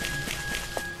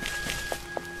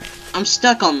 I'm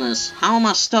stuck on this. How am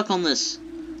I stuck on this?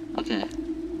 Okay.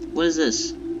 What is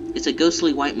this? It's a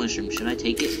ghostly white mushroom. Should I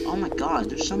take it? Oh my god,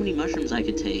 there's so many mushrooms I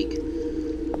could take.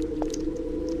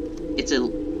 It's a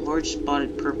large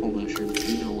spotted purple mushroom.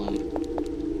 Leave it alone.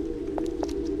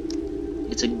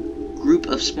 It's a group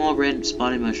of small red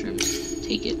spotted mushrooms.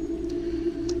 Take it.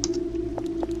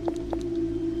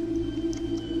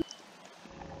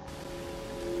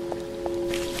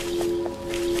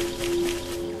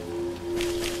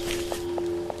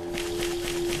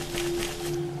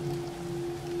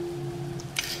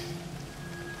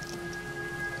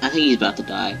 I think he's about to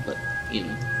die, but, you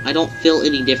know. I don't feel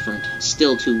any different.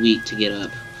 Still too weak to get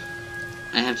up.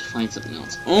 I have to find something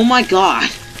else. Oh my god!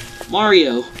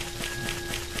 Mario!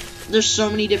 There's so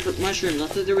many different mushrooms. I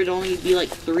thought there would only be like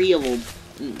 3 of them.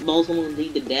 Most of them would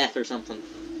lead to death or something.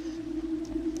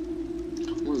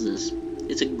 What is this?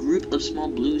 It's a group of small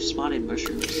blue spotted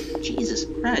mushrooms. Jesus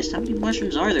Christ, how many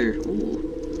mushrooms are there?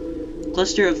 Ooh.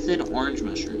 Cluster of thin orange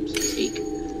mushrooms. Take.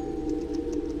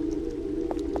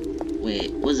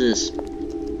 Wait, what's this?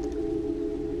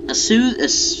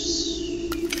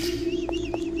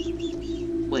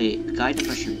 Wait, guide to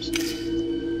mushrooms.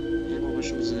 Animal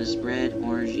mushrooms in this red,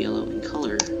 orange, yellow, and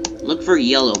color. Look for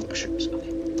yellow mushrooms. Okay.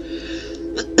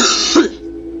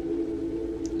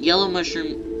 Yellow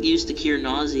mushroom used to cure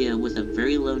nausea with a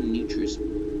very low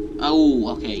nutrition. Oh,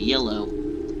 okay, yellow.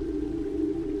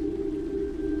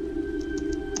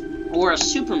 Or a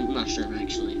super mushroom,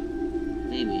 actually.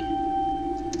 Maybe.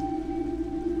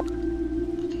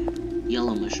 Okay.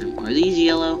 Yellow mushroom. Are these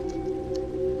yellow?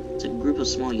 It's a group of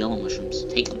small yellow mushrooms.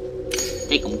 Take them.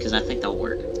 Take them, because I think they'll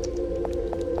work.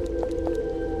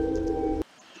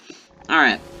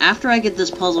 Alright, after I get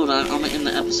this puzzle done, I'm gonna end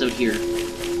the episode here.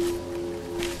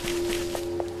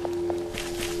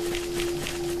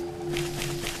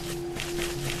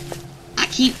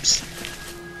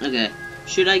 Okay.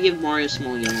 Should I give Mario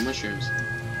small yellow mushrooms?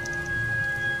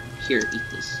 Here, eat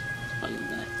this. It's probably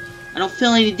gonna die. I don't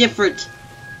feel any different.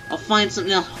 I'll find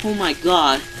something else. Oh my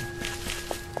god.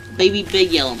 Baby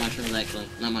big yellow mushrooms, actually.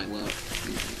 That might work.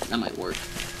 That might work.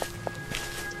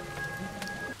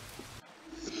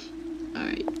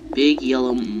 Alright. Big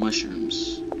yellow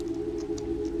mushrooms.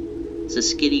 It's a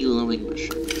skitty glowing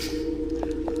mushroom.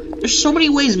 There's so many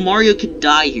ways Mario could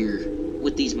die here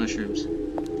with these mushrooms.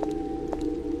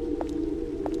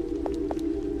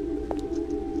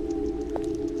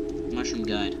 Mushroom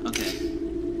guide. Okay.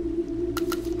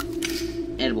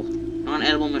 Edible.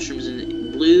 Non-edible mushrooms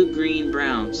in blue, green,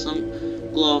 brown. Some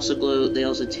glow also glow. They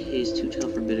also taste too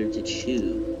tough or bitter to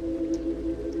chew.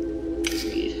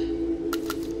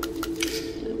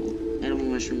 Edible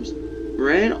mushrooms.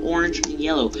 Red, orange, and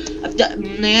yellow.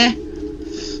 Nah.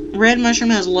 Red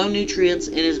mushroom has low nutrients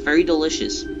and is very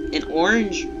delicious. An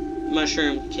orange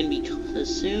mushroom can be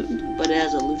consumed, but it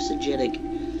has a hallucinogenic.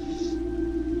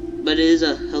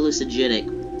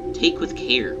 Take with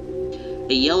care.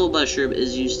 A yellow mushroom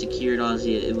is used to cure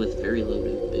nausea with very low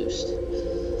boost.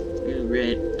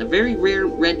 A very rare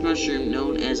red mushroom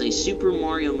known as a Super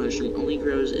Mario mushroom only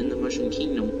grows in the Mushroom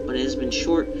Kingdom, but has been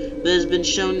shown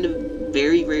to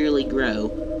very rarely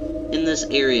grow in this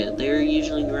area. They are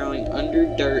usually growing under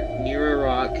dirt near a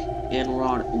rock and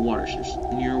water source.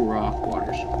 Near a rock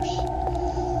water source.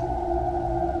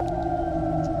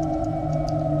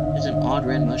 There's an odd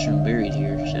red mushroom buried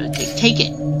here. Should I take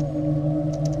it?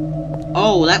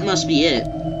 Oh, that must be it.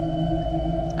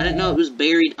 I didn't know it was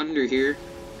buried under here.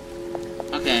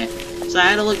 Okay, so I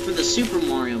had to look for the Super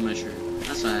Mario mushroom.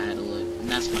 That's why I had to look,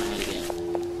 and that's what I had to get.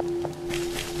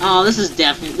 Oh, this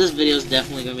video is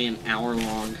definitely gonna be an hour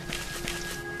long.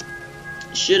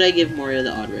 Should I give Mario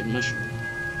the odd red mushroom?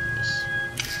 Yes.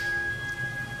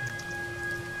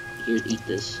 Here, eat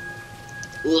this.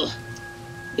 Ugh.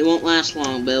 It won't last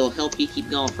long, but it'll help you keep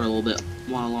going for a little bit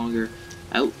while longer.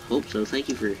 I hope so. Thank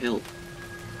you for your help.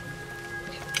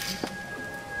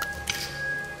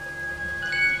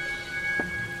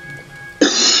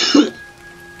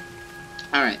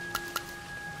 Alright.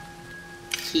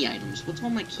 Key items. What's all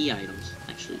my key items?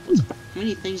 Actually, how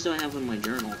many things do I have in my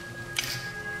journal?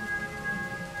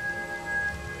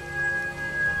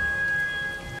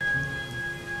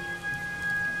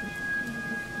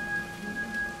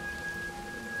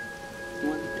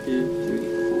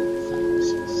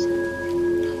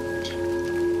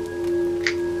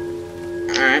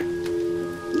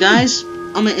 Guys,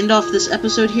 I'm gonna end off this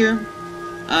episode here.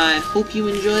 I hope you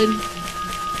enjoyed,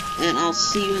 and I'll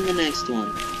see you in the next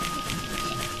one.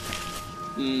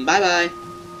 Bye-bye.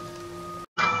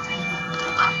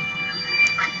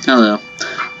 Hello.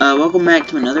 Welcome back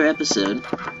to another episode.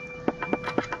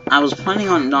 I was planning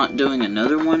on not doing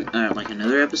another one, like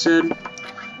another episode.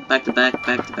 Back to back,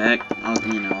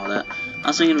 you know, all that. I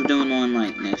was thinking of doing one,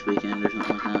 like, next weekend or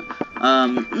something like that.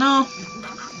 No.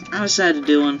 I decided to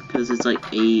do one because it's like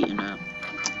 8 and I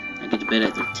get to bed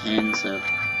at like 10, so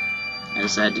I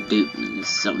decided to do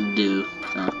something to do.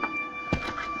 So,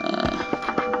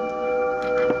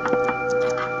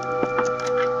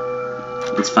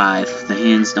 it's 5. The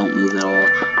hands don't move at all.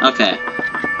 Okay.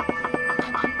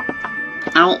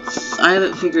 I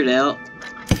haven't figured out.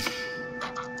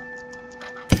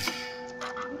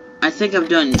 I think I've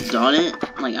done it.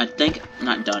 Like,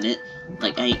 not done it.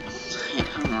 Like, I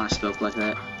don't know why I spoke like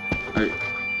that. Or,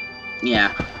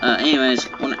 yeah. Anyways,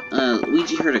 when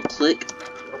Luigi heard a click,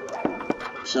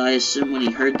 so I assume when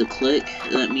he heard the click,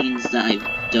 that means that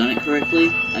I've done it correctly.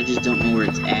 I just don't know where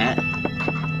it's at.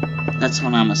 That's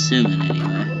what I'm assuming,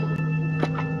 anyway.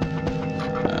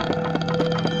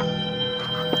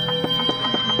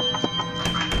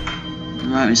 There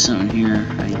might be something here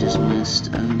I just missed.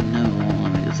 Oh no,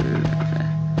 let me go through it. Okay.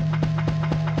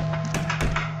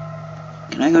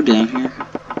 Can I go down here?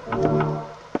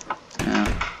 No.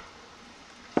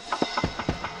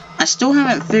 I still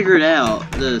haven't figured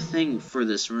out the thing for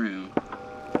this room.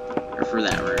 Or for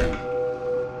that room.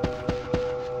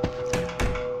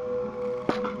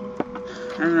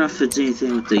 I don't know if it's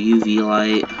anything with the UV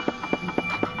light.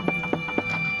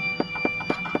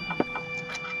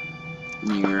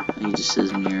 Mirror. He just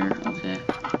says mirror. Okay.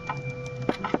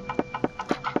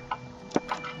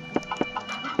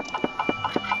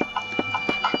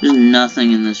 There's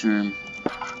nothing in this room.